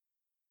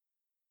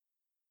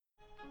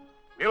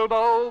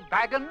Bilbo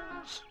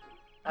Baggins?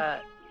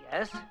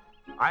 Yes?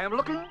 I am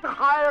looking to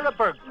hire a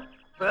burglar.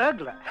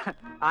 Burglar?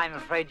 I'm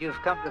afraid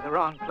you've come to the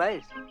wrong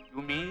place.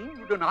 You mean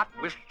you do not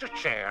wish to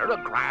share a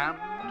grand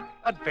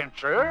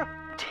adventure?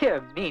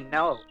 Dear me,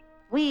 no.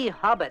 We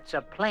hobbits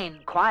are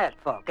plain, quiet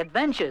folk.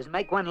 Adventures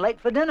make one late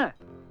for dinner.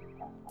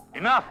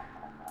 Enough.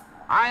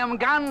 I am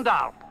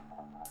Gandalf.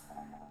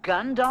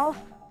 Gandalf?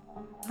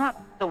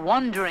 Not the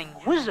wandering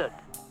wizard.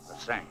 The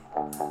same.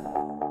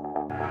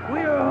 We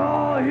are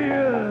all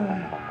here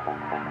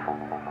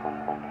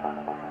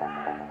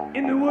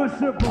in the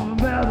worship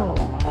of metal.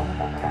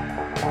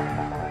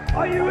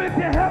 Are you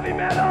into heavy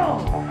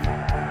metal?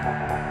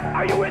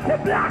 Are you into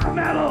black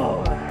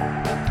metal?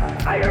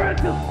 Are you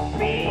into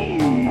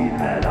speed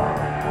metal?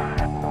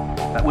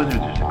 That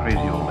wizard is a crazy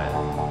old man.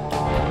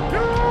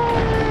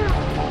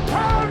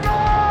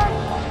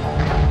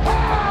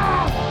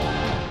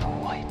 The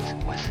white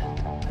wizard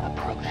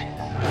approaches.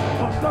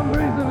 For some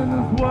reason in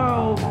this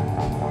world,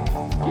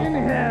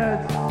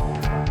 skinheads,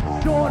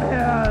 short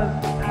hairs,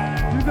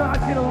 do not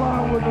get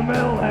along with the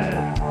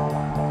metalheads.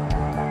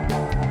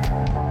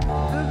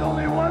 There's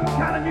only one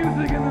kind of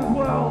music in this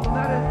world, and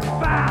that is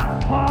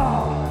fast,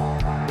 hard.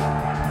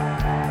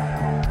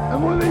 And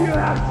whether you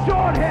have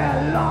short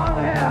hair, long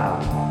hair,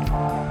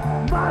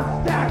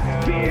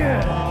 mustache,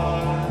 beard,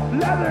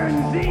 leather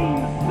and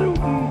jeans, suit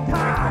and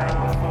tie,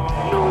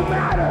 no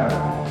matter.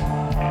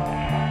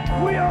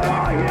 We are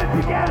all here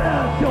together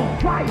till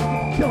fight,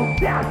 till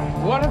death.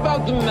 What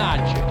about the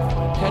magic?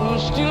 Can you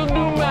still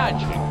do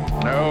magic?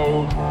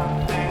 No.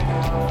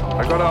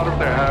 I got out of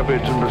their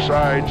habits, and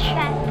besides,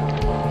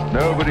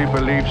 nobody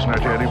believes in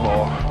it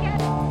anymore.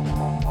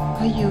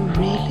 Are you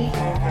really a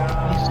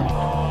wizard?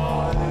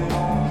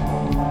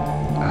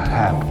 A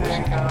hand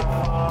wizard.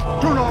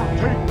 Do not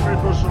take me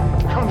for some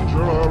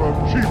conjurer of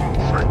cheap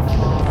tricks.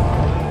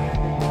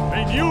 A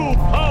new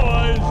power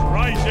is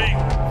rising.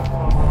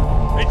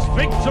 Its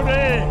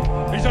victory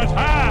is at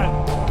hand.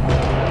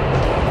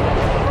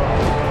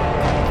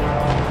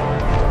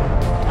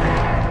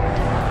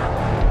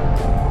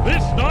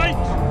 This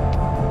night,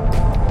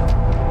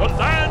 the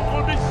land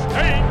will be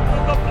stained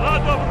with the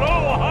blood of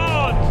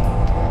Rohan.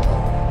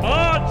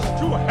 March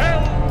to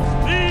Helm's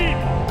Deep.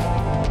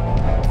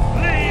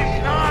 Leave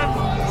none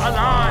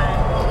alive.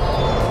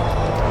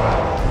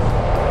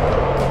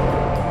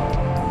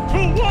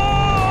 To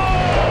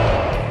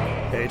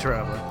war! Hey,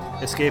 traveler.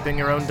 Escaping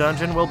your own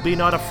dungeon? Well, be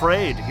not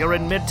afraid. You're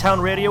in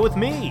Midtown Radio with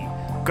me,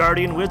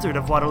 Guardian Wizard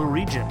of Waterloo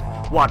Region,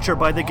 Watcher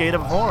by the Gate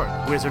of Horn,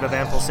 Wizard of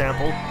Ample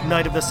Sample,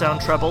 Knight of the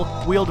Sound Treble,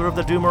 Wielder of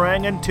the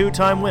Doomerang, and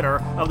two-time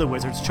winner of the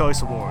Wizard's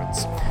Choice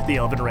Awards. The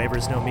Elven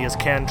Ravers know me as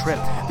Cantrip,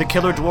 the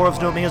Killer Dwarves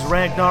know me as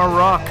Ragnar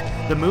Rock,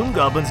 the Moon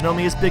Goblins know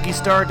me as Biggie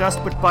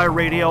Stardust, but by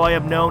radio I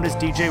am known as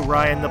DJ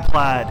Ryan the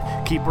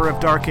Plaid, Keeper of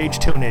Dark Age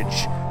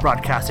Tunage.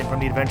 Broadcasting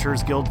from the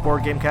Adventurers Guild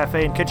Board Game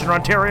Cafe in Kitchener,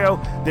 Ontario,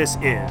 this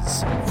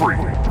is Free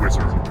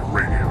Wizard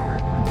Radio.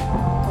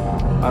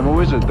 I'm a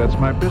wizard, that's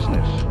my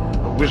business.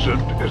 A wizard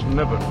is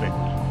never late,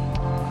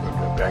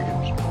 Dr.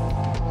 Baggins.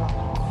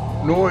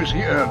 Nor is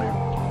he early.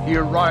 He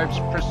arrives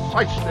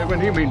precisely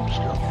when he means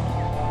to.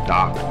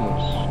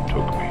 Darkness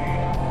took me,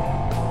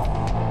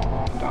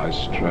 and I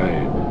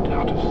strayed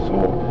out of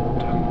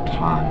thought and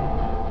time.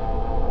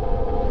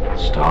 The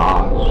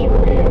stars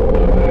reeled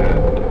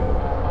overhead,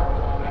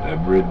 and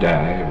every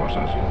day was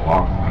as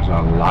long as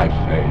a life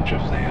age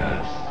of the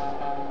earth.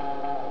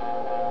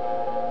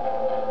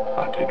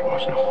 But it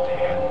was not the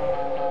end.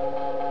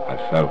 I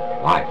felt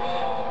life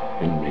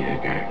in me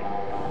again.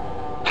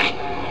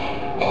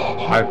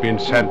 I've been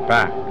sent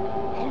back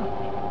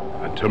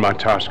until my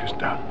task is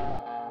done.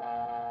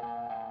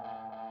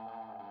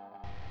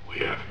 We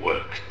have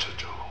work to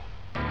do.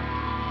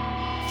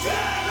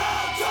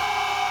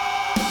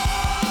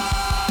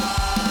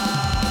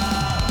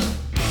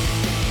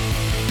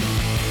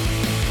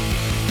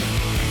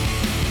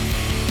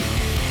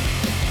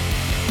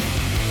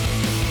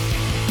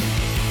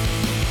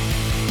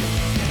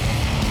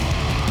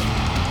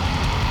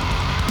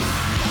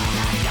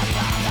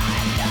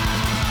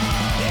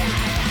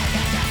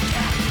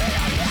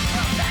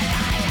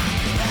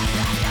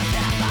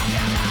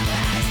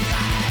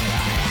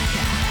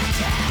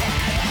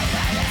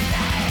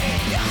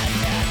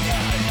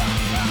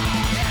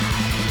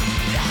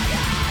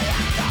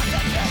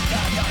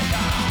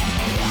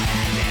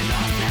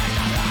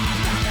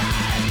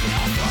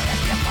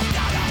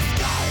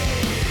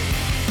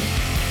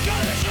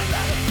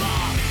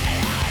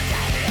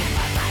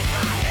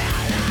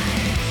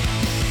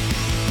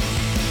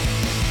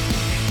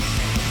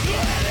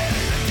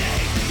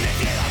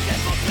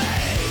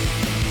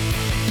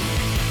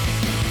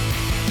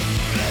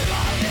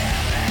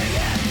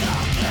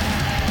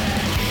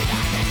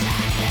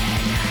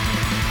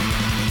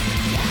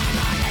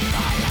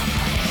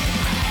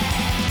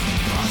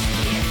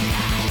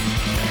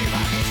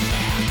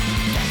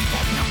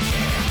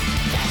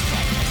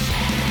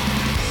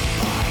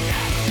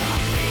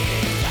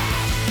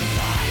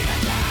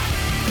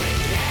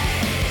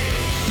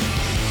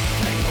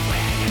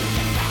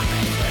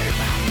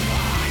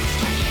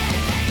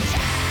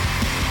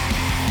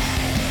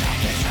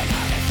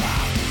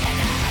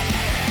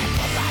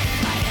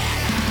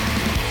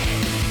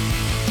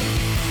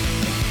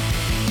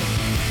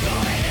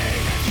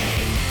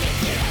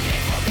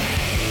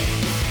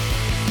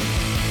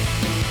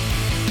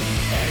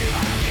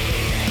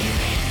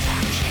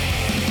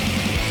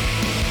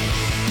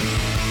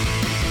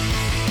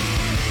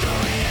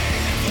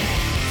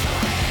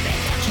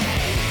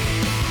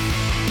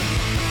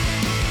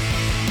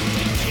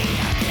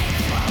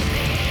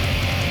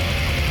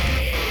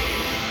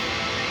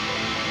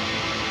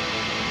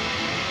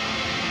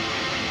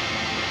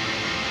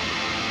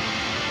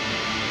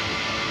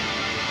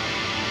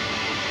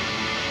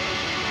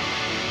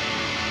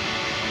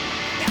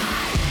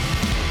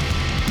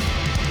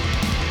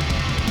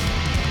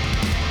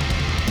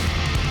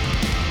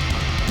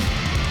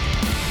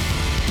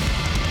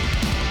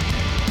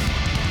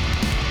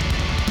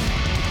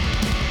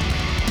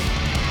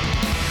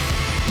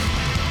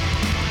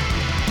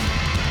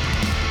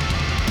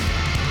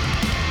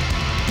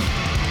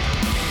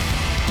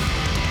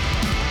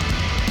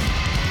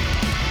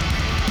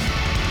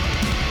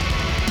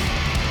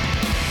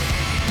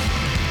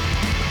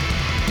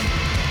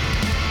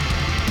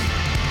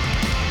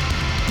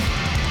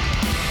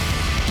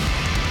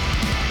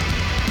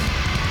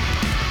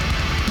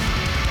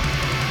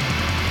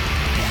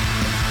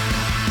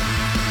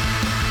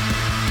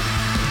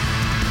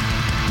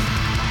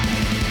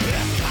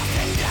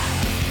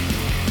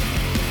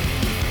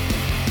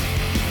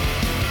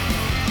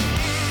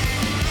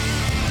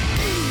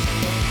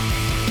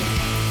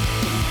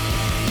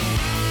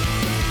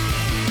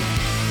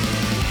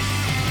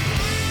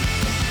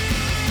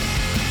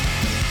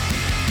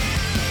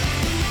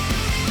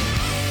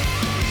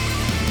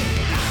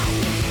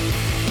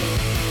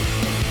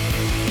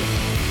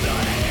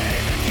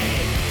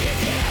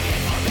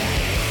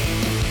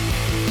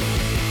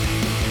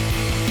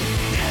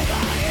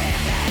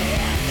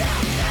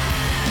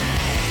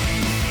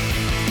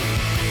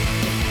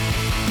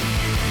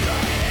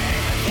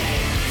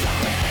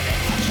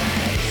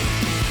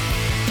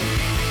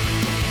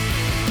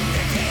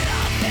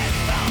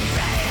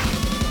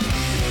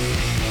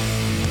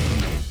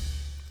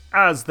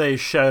 As they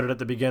shouted at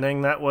the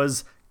beginning, that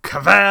was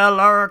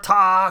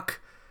Kvelertak!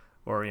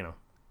 Or,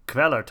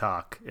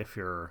 Kvelertak if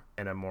you're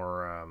in a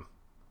more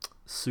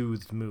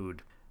soothed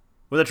mood.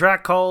 With a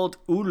track called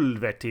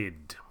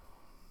Ulvetid.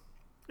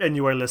 And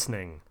you are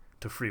listening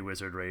to Free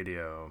Wizard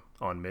Radio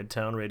on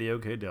Midtown Radio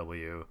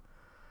KW.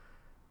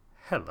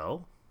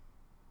 Hello.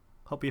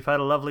 Hope you've had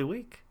a lovely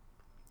week.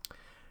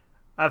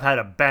 I've had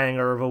a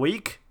banger of a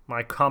week.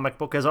 My comic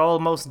book is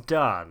almost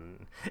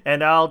done,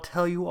 and I'll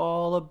tell you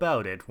all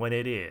about it when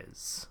it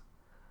is.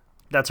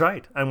 That's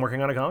right, I'm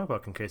working on a comic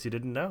book, in case you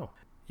didn't know.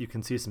 You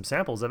can see some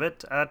samples of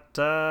it at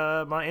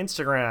my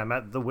Instagram,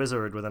 at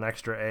 @thewizard with an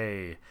extra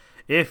A.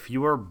 If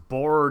you are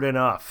bored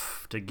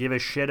enough to give a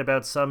shit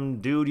about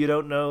some dude you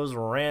don't know's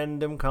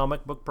random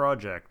comic book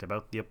project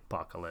about the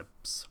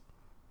apocalypse.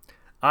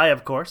 I,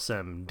 of course,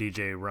 am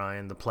DJ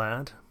Ryan the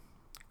Plaid,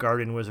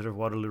 Guardian Wizard of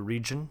Waterloo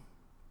Region,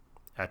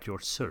 at your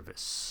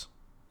service.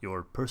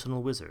 Your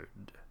personal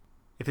wizard.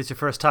 If it's your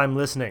first time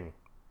listening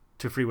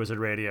to Free Wizard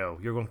Radio,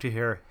 you're going to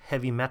hear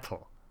heavy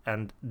metal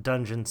and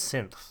dungeon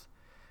synth,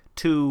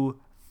 two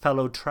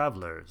fellow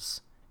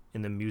travelers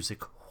in the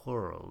music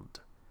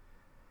world.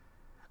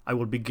 I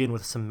will begin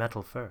with some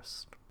metal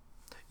first.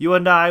 You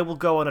and I will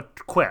go on a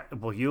quest.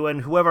 Well, you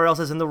and whoever else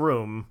is in the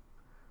room,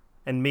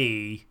 and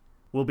me,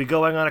 will be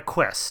going on a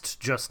quest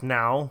just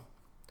now.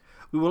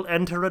 We will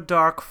enter a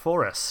dark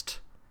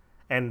forest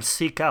and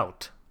seek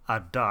out a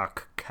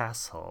dark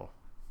castle.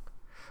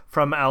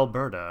 From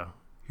Alberta,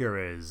 here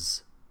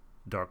is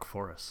Dark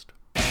Forest.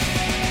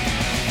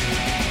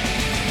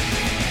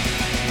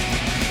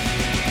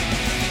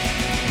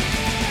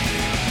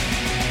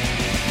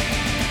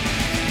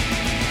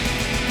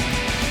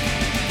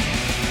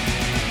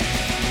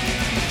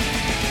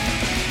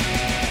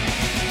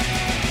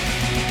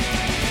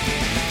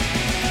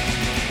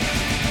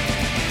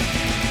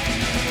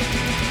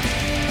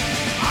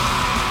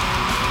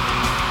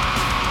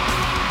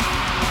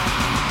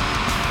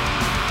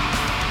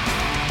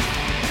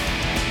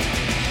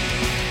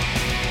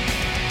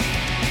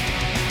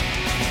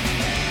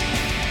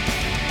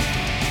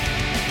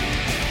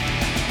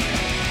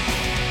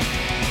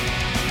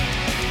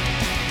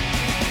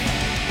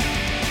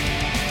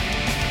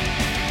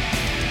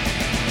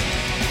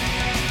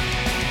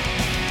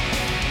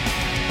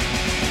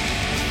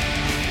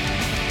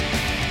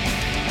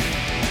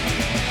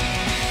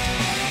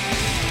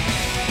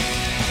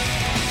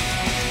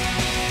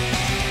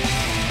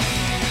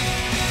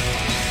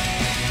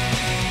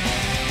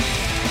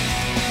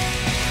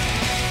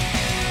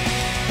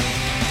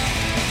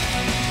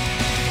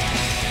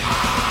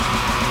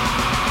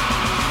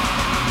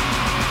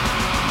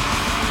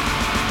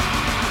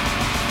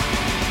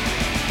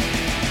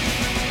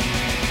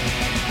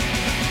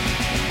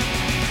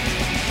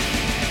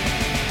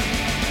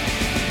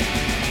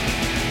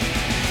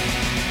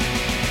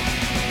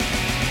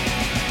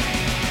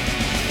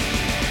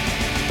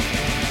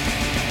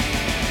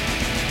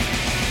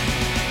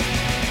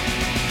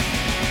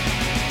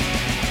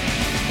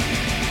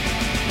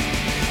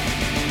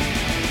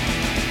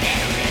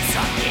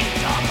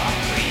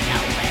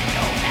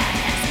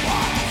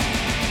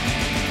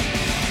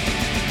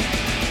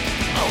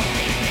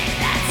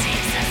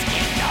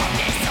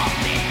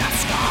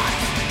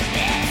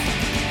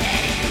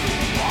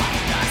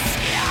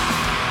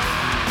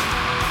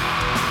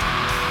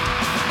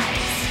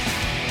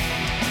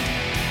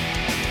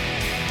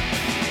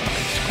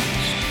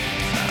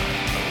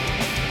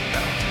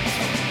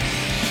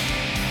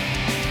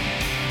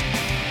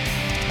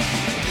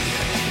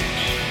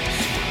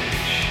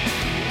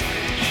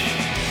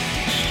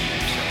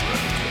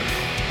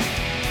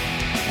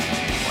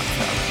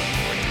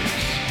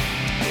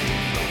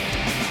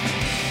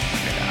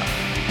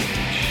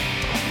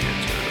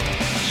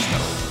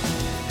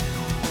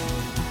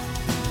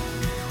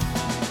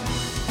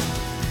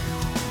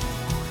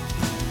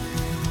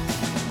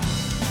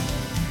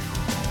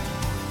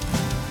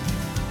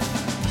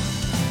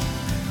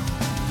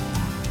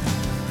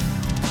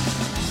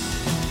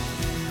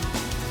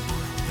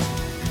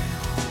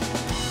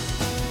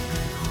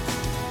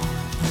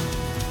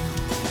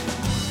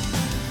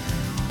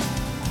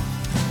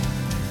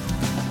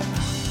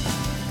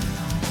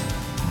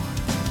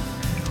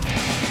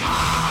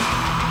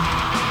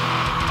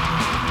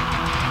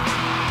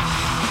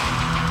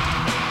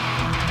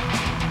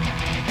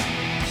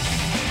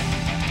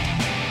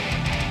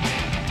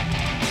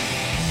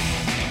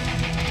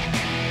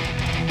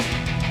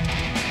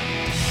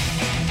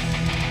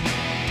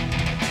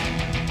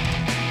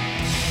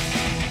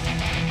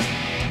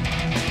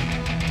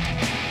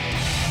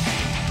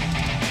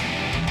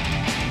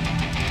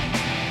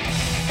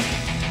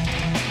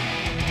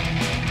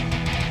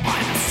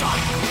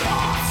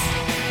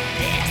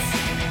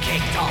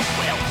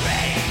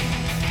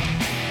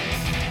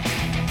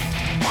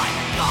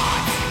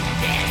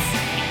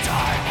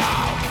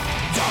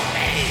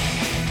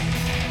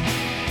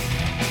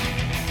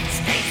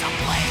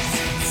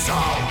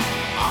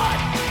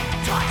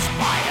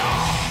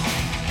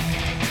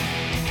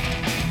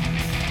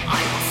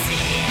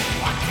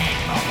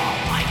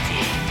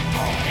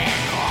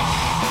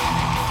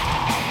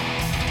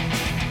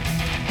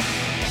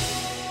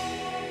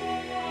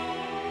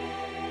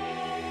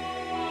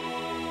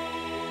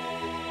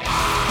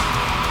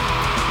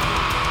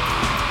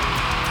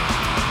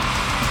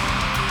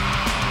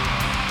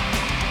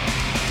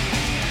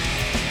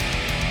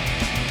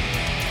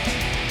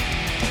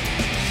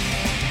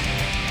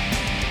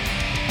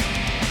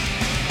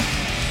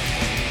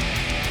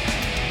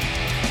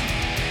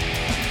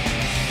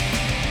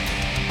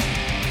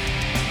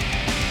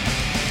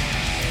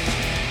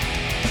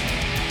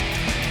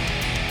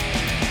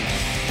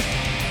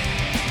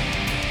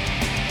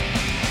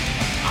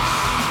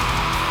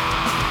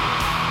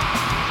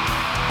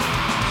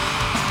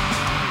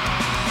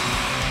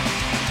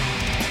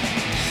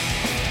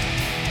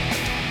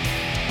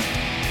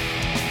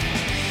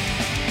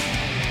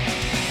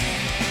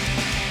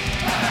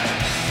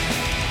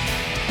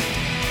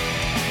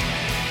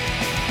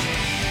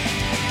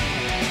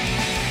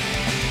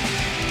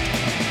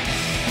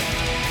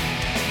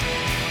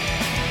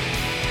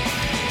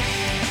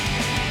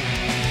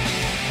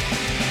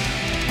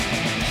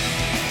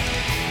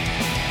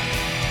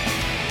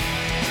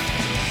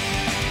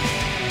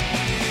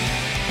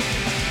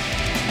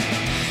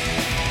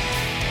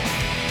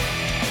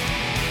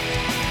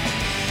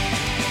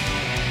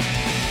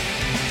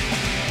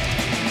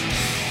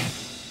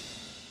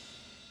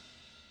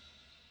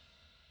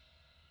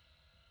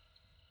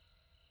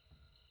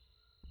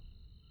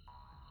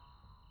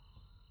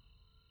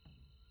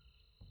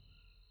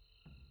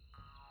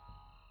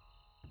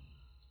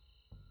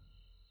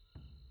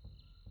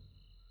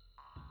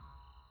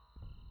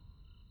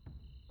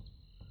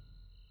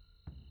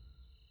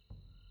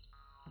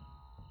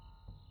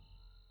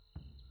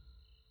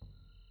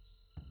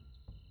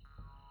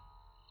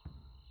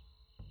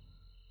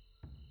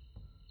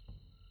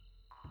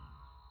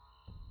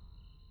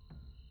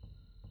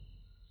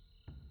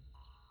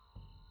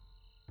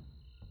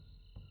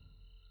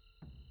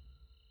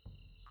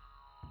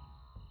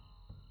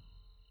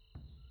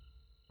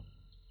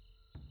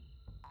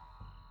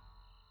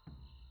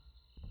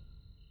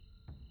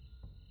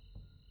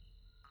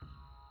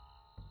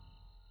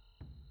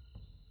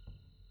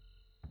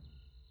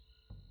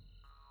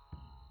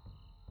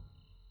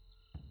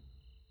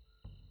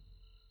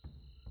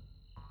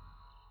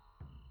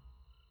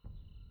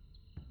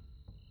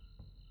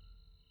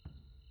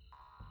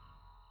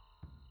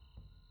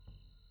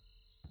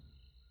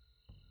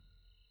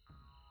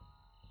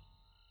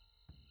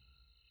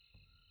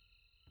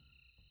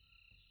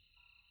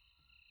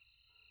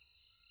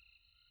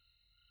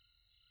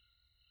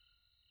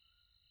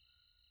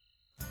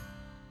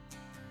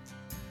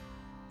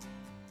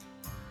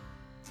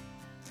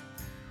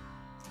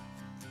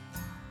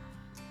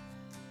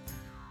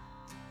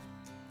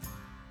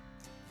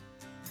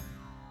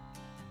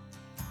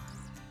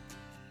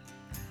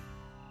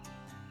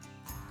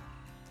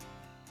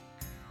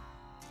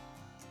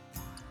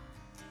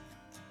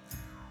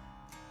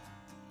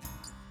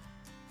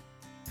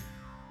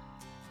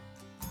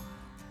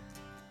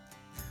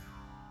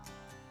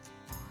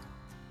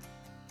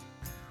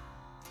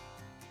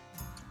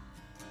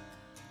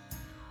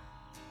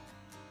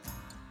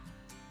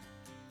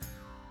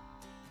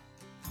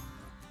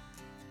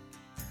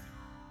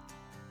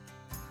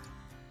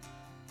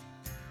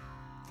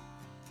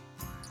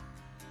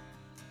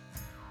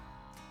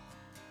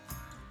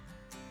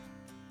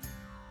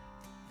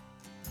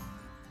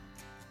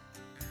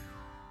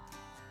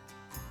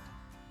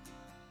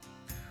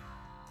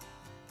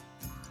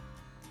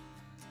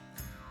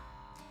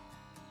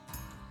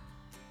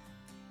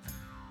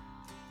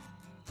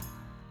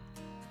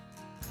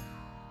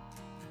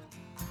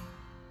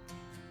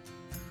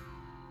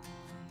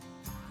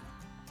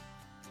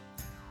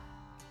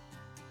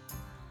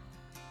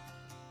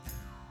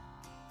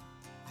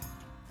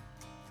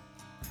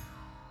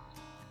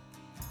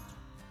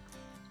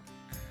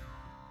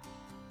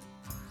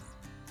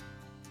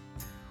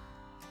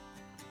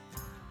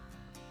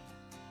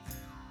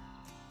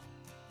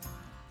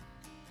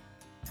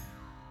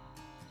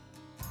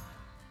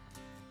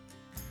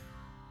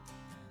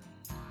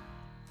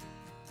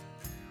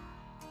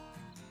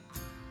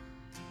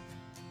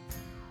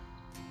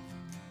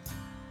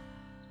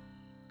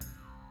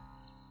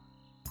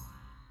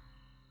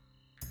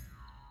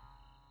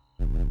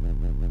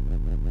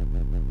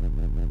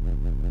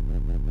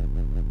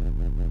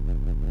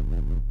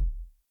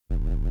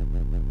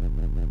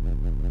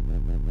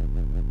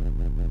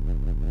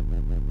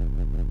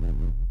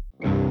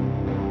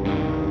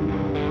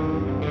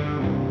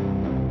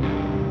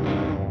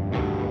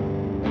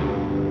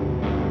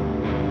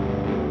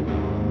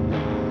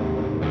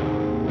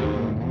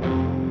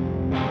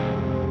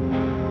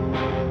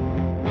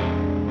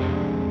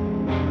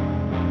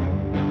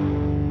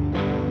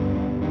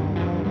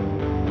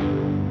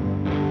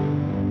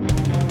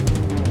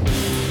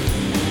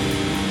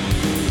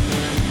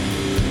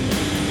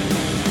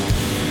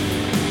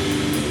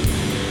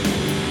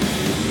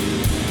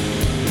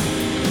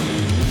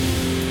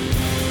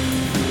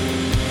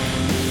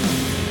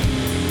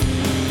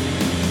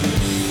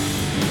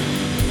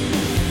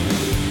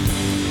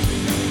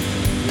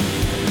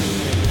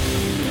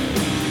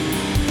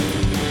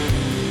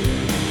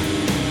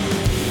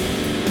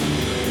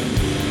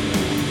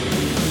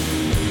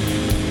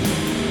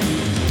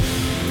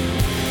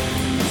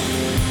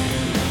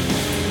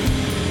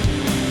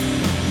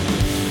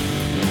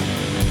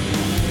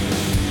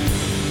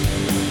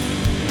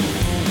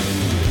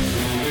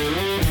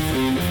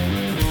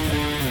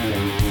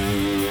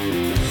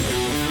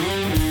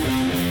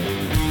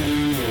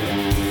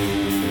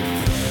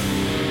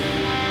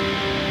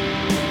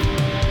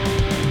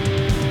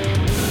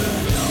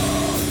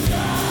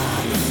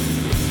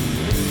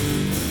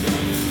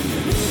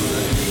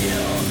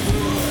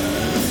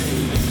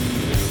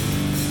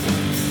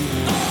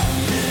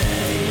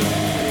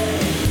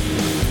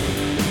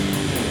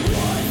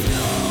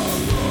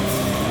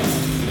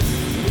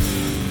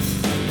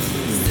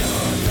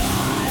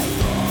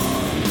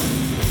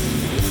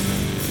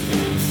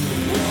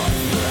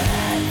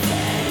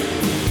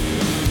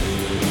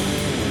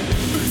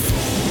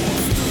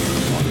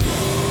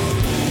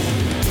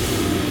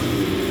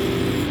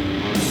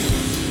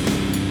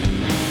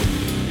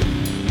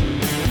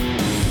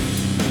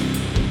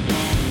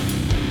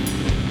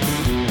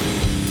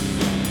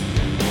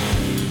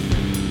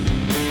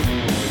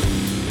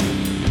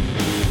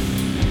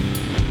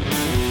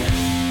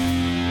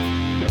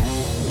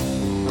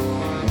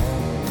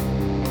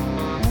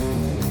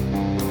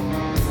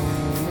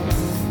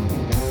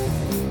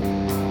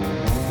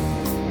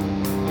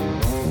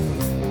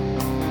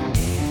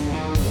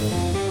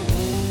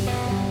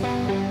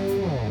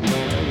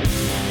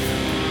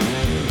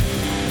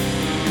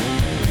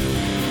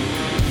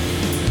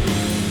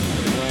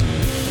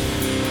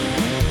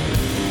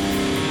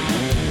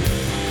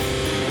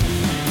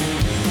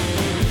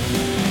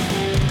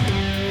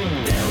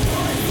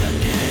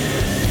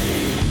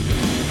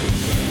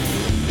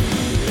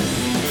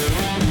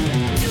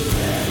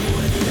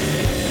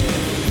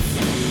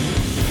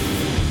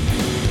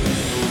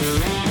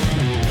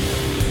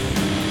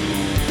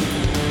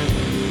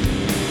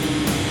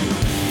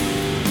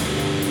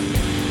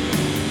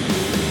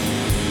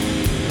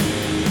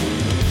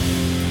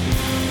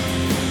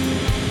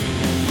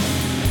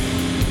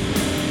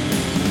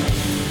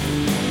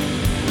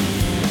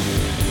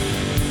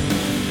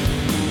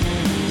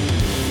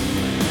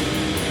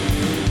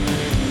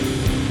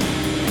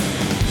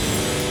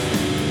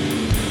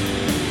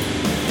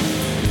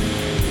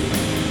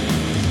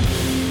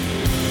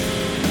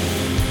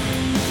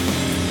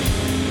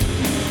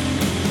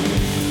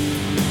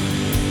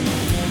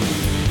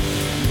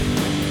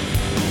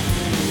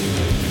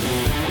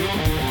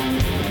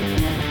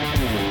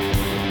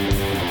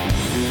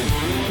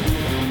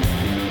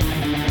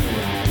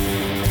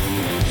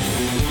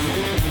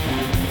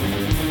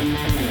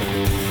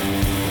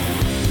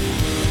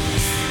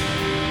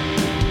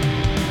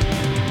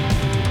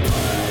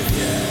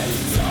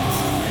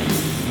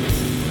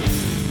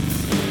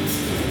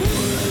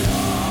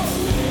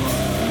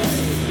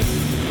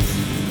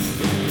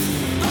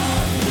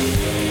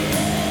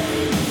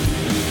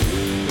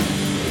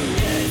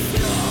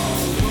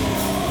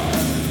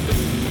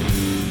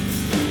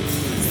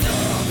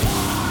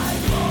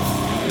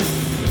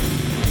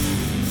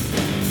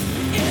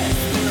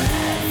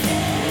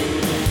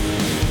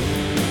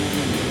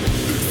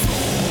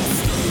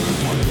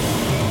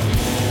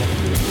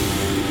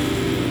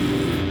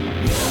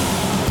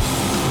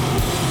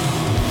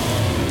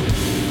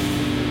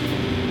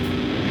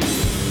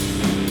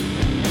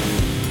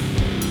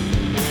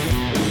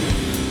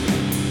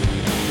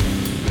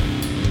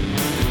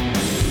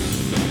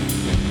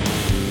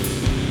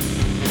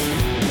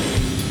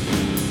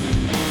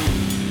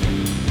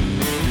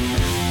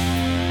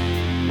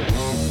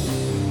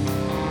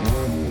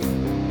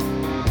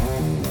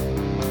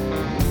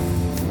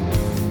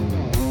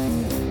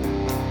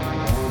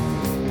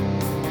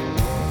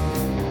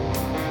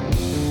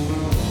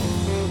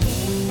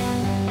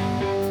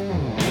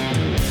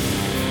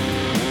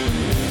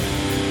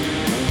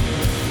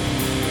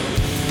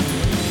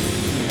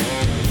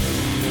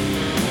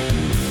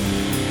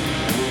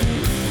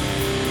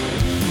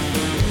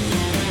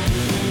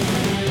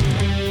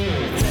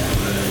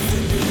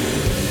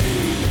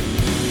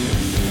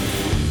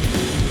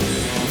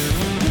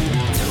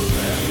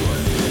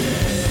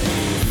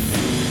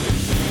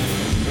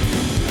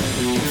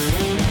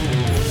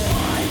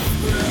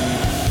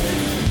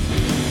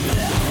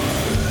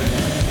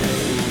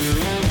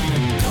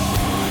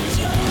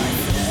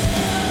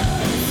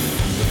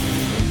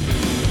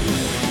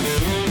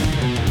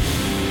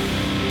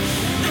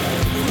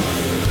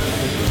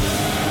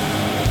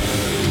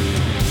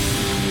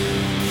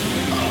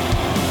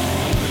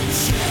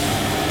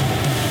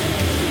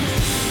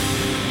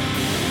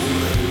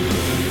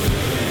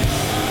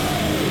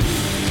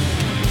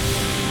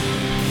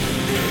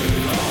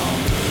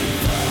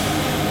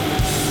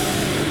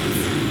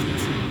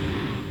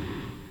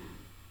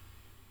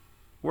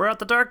 at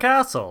the Dark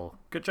Castle.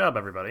 Good job,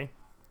 everybody.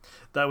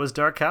 That was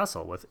Dark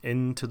Castle with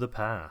Into the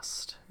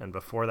Past. And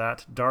before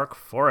that, Dark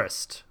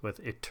Forest with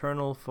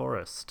Eternal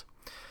Forest.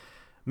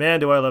 Man,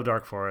 do I love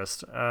Dark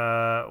Forest.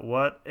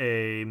 What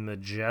a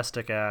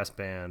majestic-ass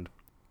band.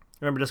 I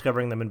remember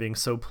discovering them and being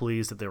so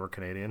pleased that they were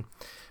Canadian.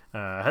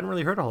 I hadn't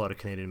really heard a whole lot of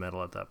Canadian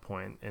metal at that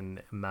point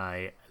in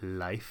my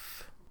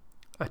life.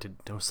 I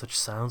didn't know such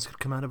sounds could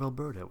come out of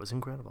Alberta. It was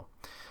incredible.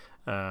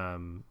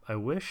 I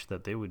wish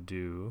that they would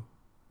do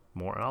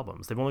more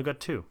albums. They've only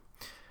got 2.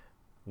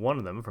 One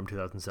of them from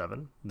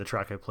 2007. The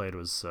track I played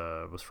was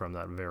from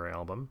that very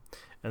album.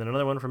 And then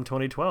another one from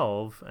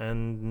 2012,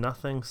 and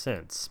nothing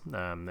since.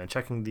 And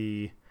checking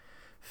the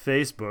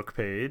Facebook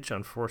page,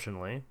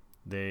 unfortunately,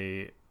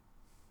 they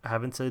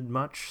haven't said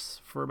much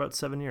for about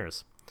 7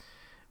 years,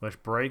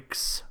 which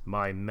breaks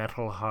my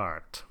metal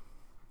heart.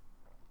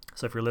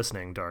 So if you're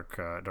listening,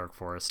 Dark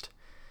Forest,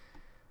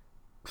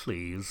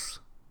 please,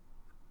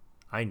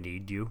 I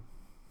need you.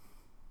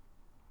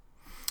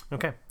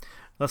 Okay,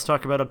 let's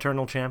talk about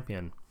Eternal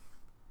Champion,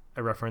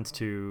 a reference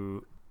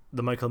to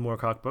the Michael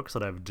Moorcock books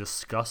that I've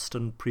discussed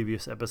in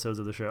previous episodes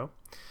of the show.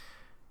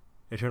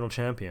 Eternal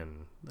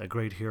Champion, a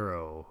great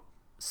hero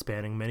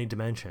spanning many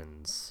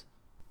dimensions,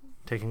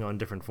 taking on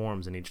different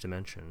forms in each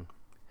dimension.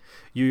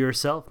 You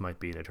yourself might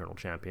be an Eternal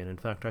Champion. In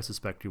fact, I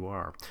suspect you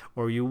are,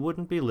 or you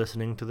wouldn't be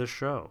listening to this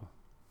show.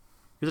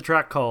 Here's a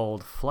track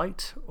called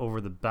Flight Over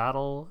the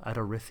Battle at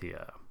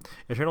Erythea.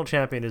 Eternal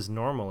Champion is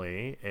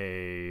normally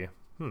a...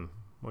 what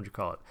would you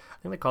call it?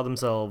 I think they call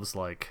themselves,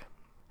 like,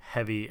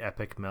 heavy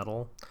epic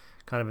metal,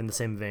 kind of in the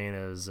same vein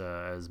as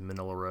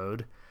Manila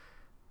Road.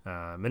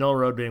 Manila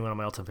Road being one of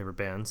my all-time favorite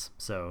bands.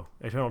 So,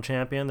 Eternal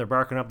Champion, they're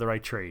barking up the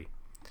right tree.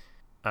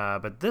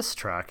 But this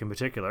track in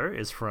particular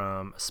is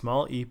from a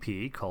small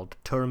EP called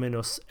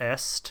Terminus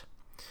Est,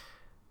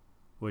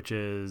 which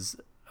is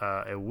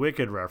a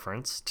wicked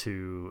reference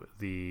to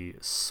the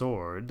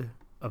sword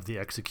of the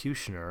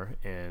executioner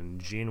in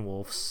Gene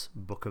Wolfe's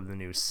Book of the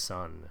New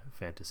Sun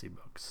fantasy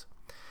books,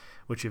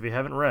 which, if you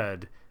haven't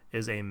read,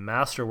 is a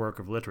masterwork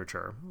of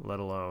literature, let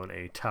alone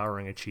a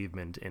towering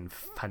achievement in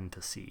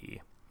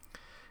fantasy.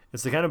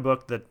 It's the kind of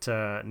book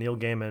that Neil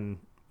Gaiman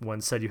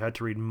once said you had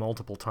to read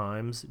multiple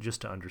times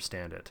just to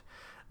understand it.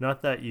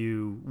 Not that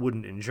you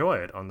wouldn't enjoy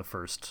it on the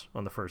first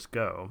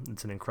go.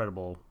 It's an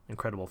incredible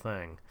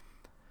thing.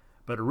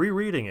 But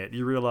rereading it,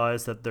 you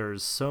realize that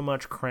there's so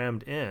much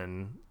crammed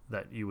in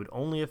that you would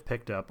only have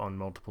picked up on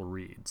multiple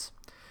reads.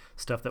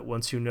 Stuff that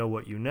once you know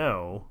what you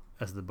know,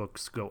 as the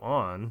books go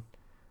on,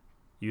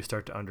 you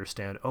start to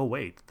understand, oh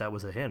wait, that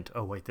was a hint.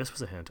 Oh wait, this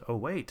was a hint. Oh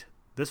wait,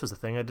 this was a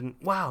thing I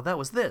didn't... Wow, that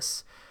was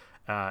this!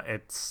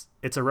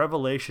 It's a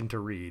revelation to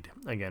read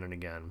again and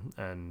again,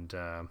 and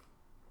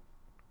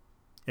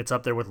it's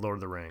up there with Lord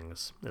of the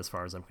Rings, as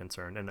far as I'm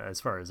concerned, and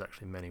as far as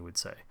actually many would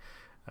say.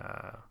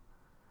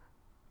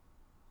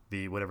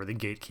 The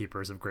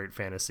gatekeepers of great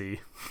fantasy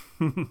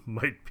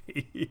might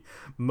be.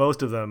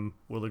 Most of them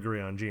will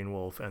agree on Gene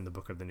Wolfe and the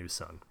Book of the New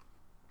Sun.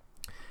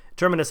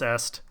 Terminus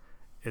Est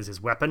is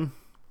his weapon,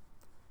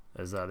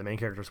 as the main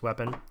character's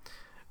weapon,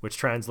 which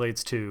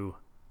translates to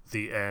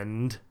the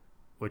end,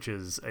 which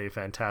is a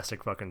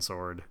fantastic fucking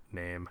sword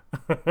name.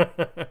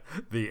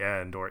 The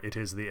End, or It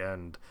Is the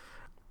End.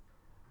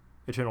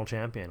 Eternal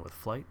Champion with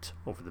Flight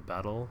Over the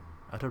Battle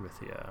at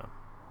Erythea.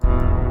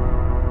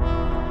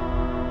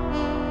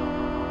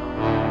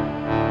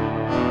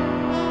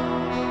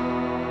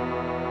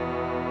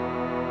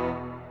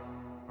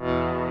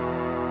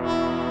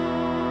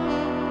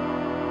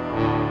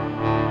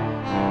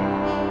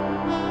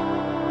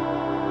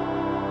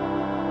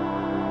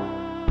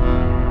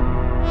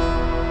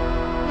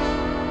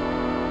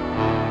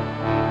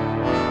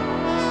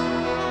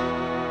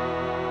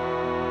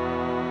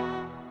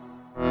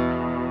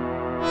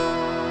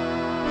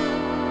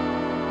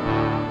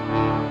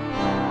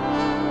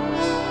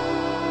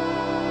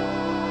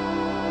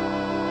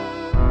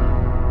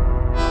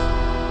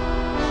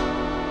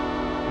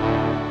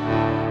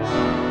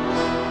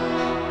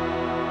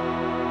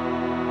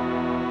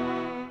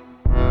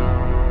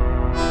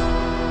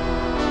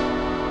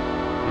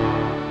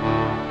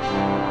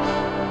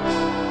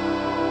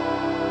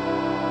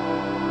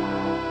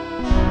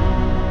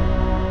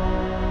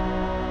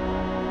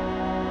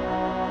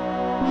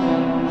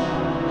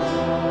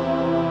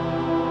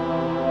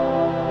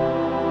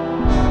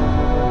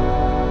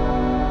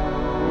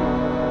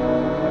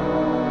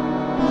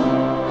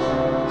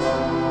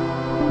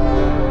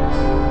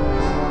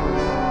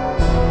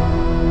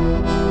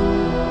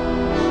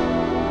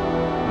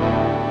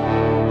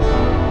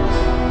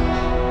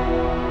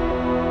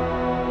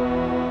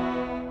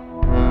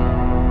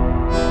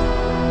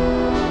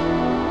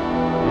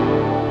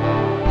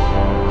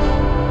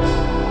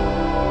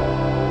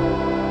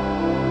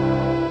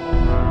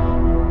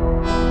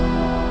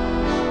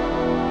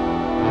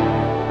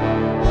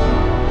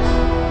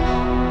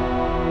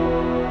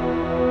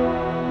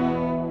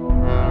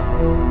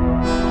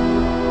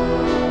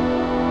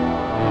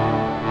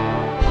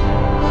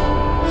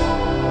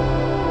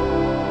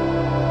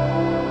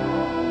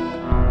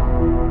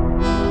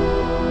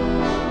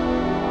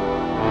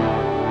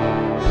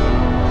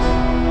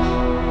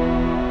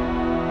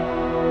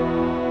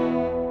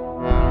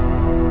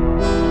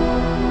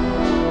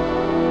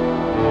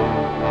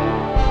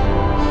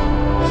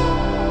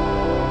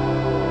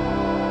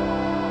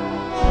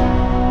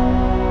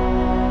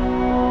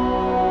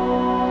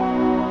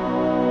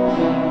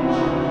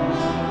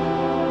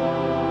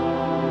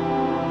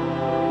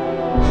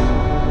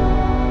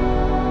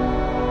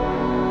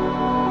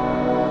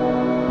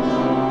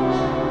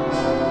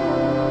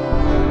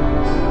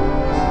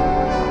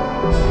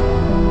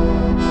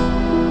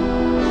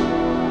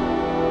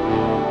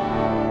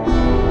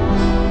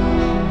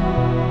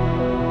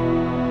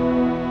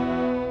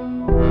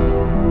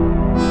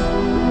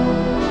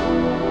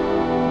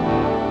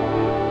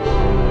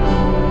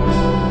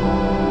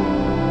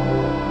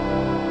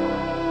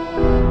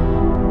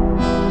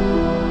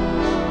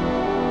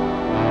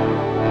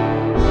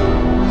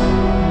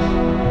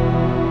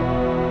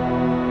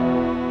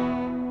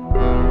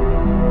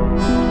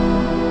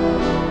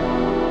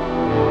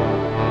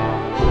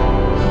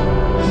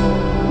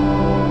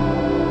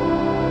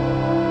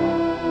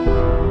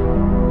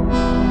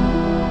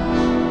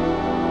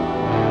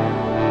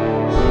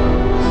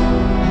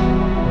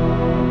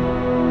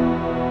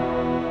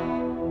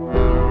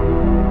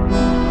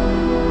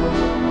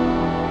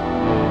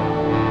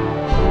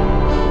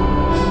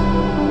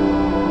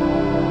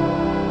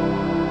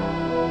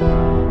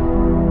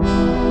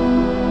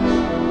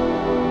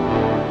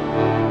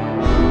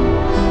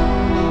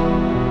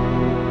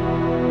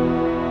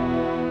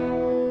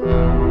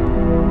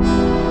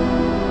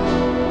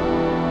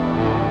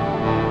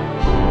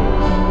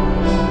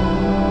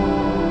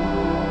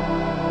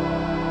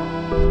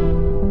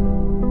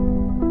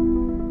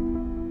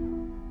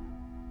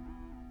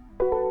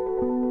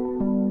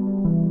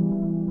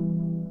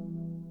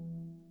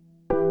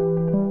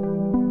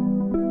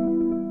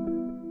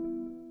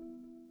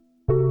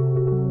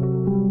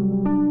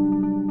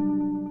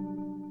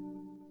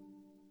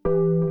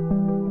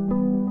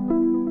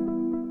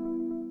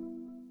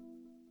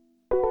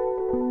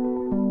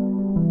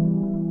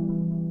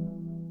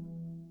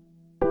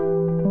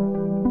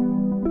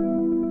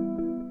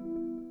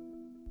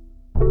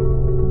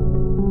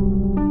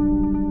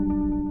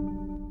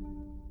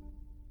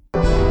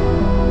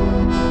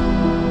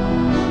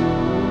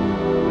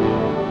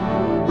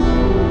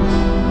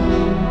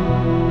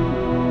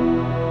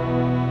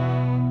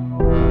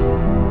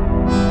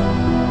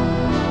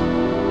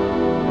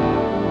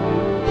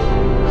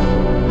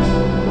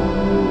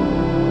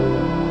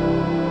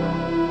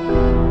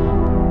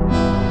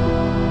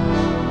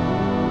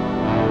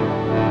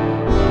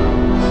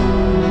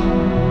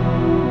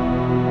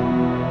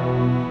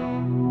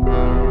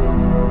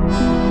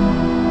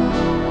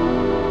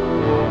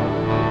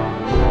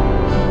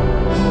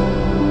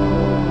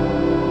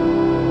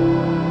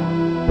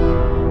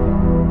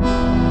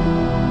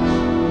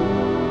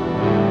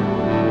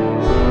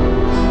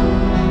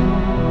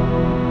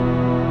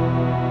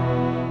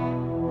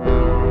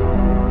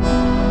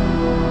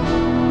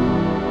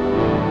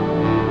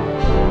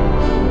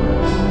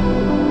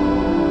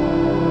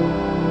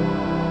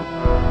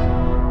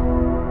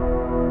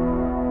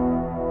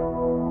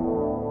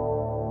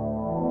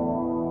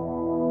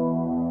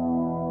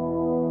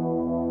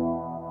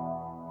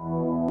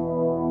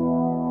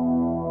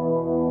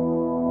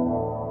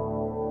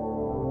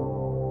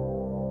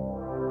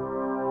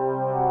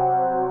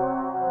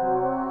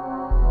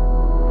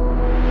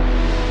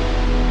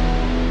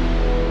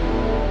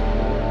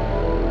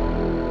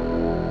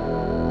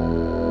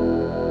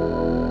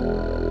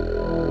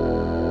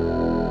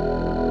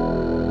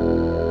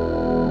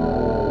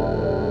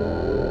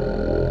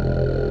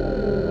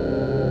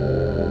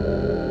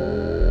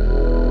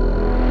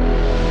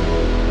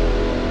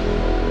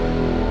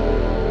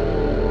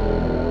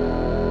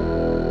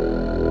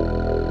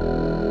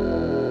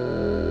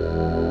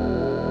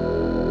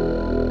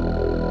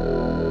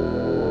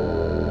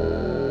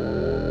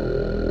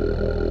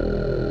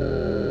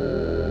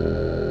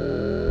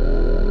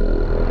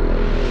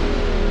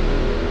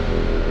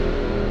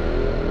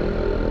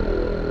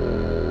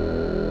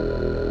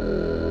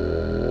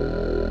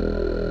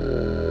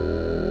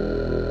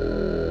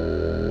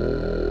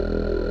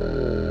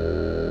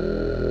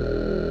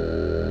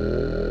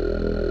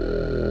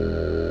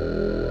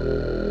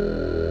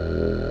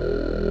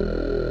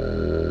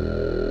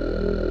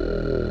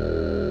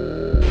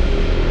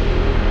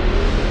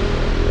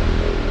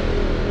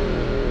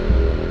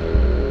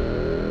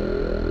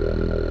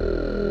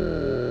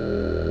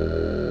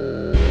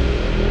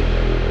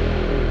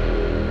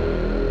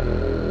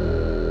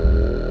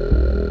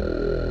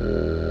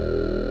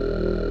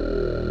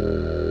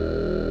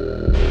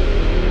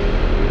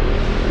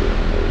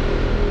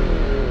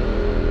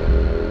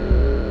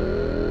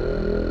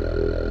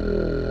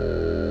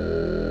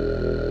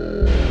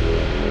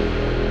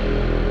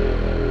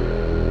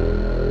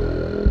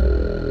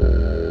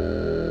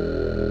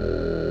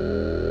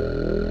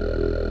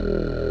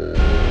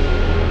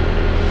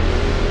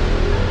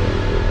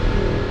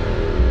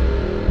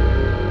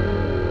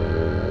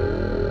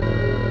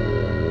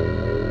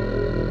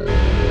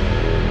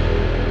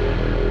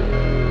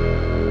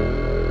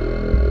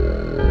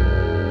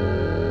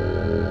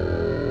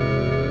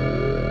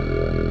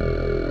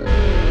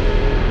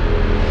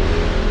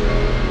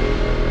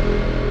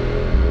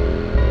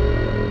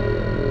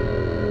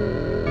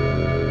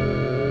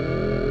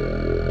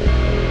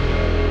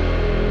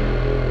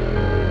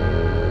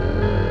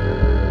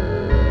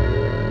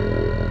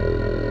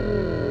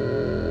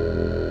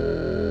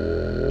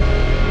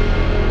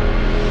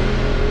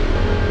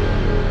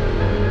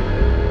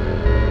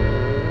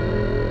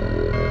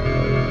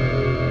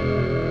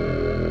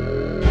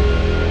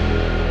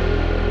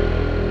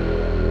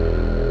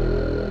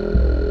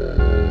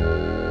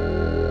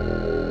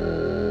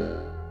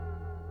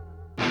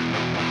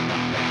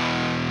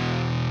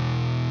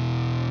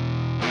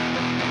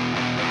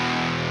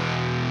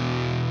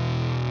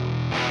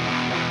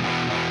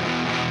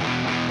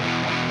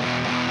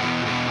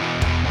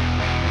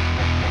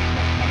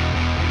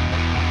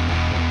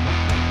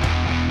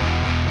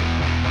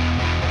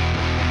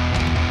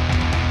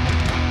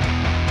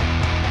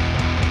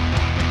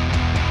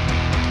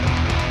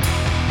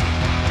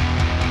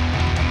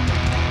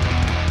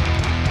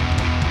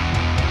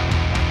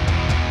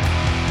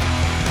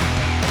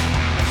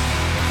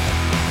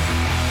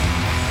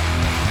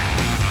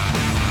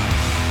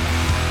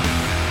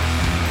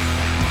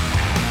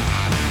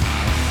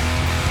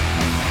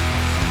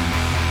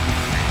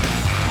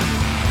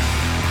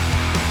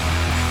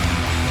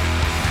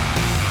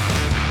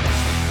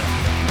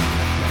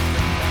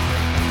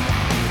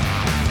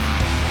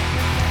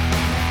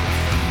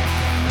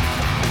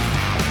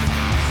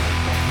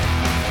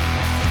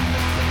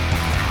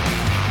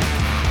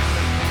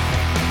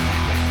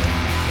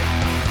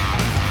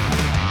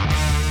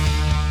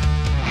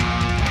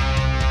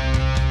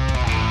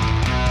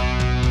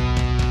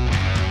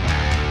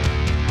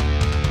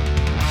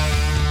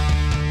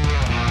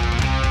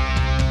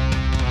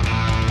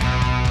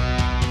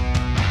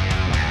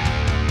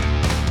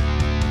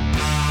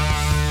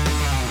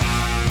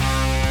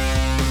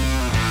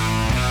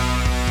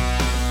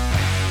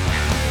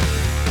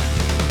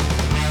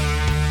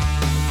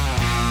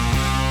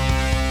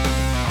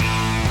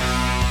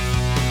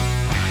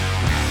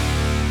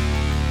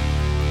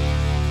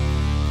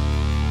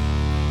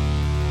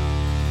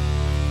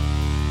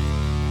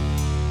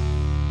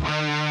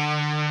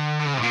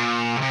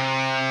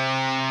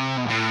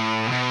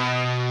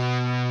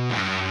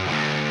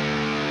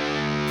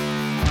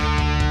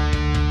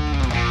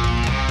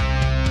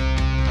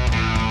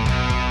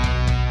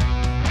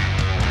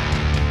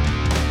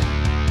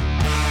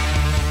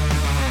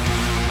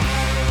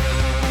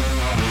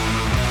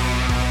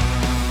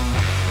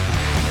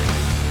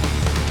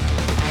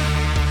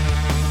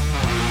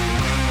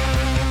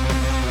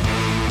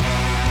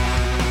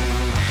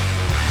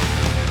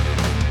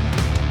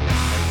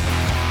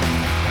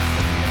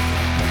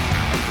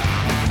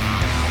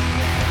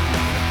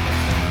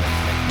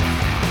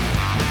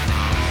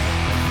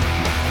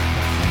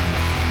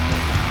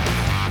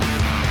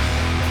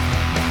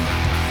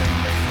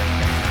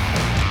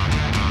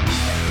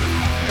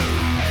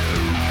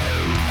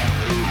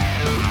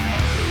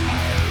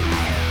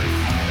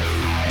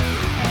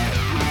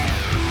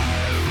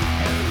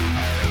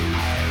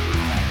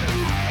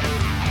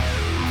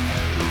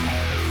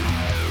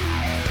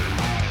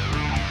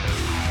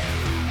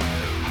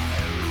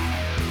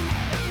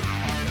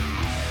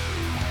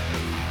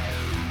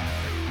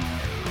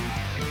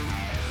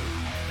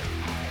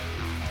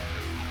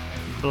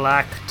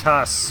 Black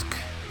Tusk,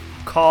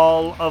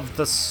 Call of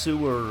the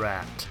Sewer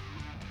Rat.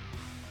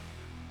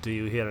 Do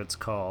you hear its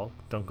call?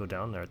 Don't go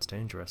down there, it's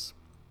dangerous.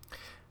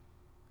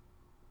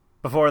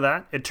 Before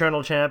that,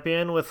 Eternal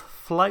Champion with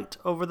Flight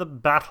Over the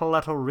Battle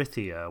at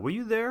Orithia. Were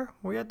you there?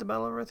 Were you at the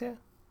Battle of Orithia?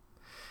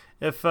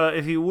 If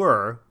you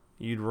were,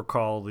 you'd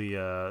recall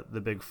the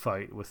big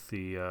fight with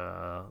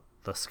the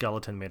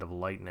skeleton made of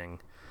lightning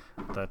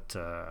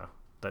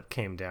that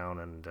came down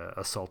and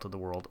assaulted the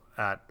world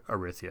at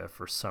Orithia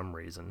for some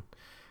reason.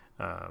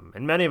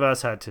 And many of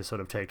us had to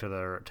sort of take to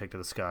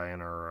the sky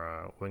in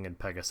our winged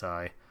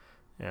Pegasi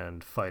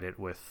and fight it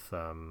with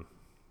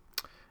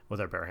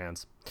our bare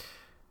hands.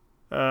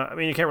 I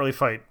mean, you can't really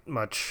fight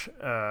much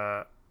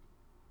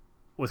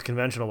with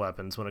conventional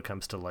weapons when it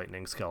comes to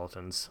lightning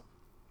skeletons,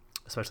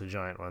 especially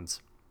giant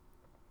ones.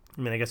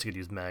 I mean, I guess you could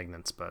use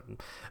magnets, but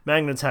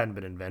magnets hadn't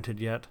been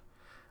invented yet,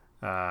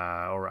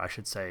 or I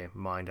should say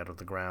mined out of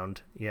the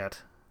ground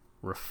yet,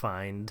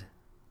 refined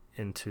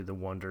into the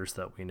wonders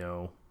that we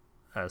know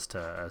as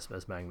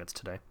magnets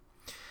today.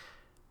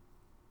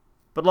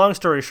 But long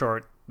story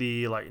short,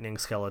 the lightning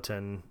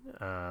skeleton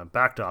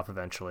backed off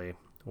eventually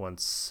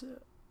once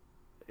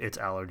its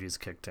allergies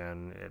kicked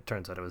in. It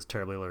turns out it was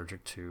terribly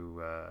allergic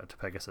to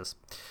Pegasi.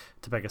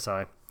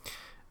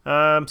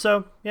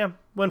 So yeah,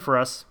 win for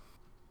us.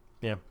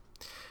 Yeah,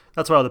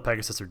 that's why all the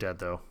Pegasus are dead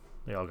though.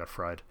 They all got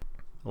fried.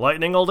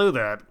 Lightning will do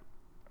that.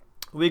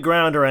 We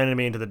ground our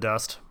enemy into the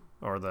dust,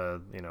 or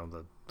the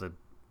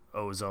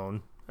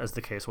ozone, as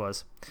the case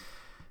was.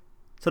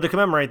 So to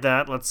commemorate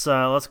that, let's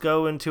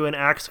go into an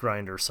Axe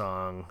Grinder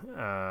song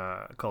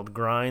called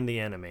 "Grind the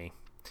Enemy."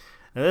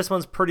 Now this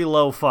one's pretty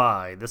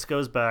lo-fi. This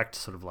goes back to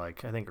sort of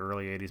like, I think,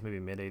 early 80s,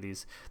 maybe mid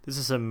 80s. This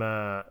is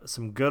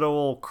some good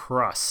old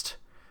crust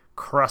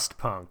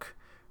punk,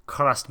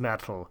 crust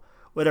metal,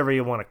 whatever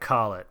you want to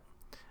call it.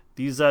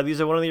 These are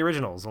one of the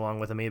originals,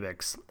 along with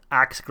Amoebics.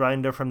 Axe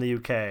Grinder from the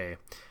UK.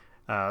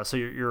 So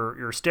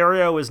your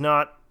stereo is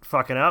not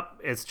fucking up.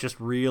 It's just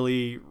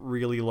really,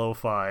 really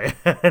lo-fi,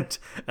 and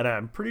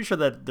I'm pretty sure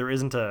that there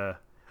isn't a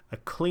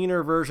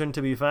cleaner version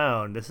to be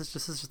found. This is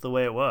just the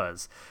way it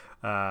was.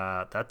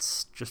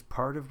 That's just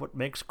part of what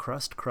makes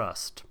crust.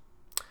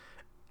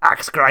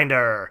 Axe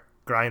Grinder,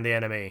 grind the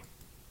enemy.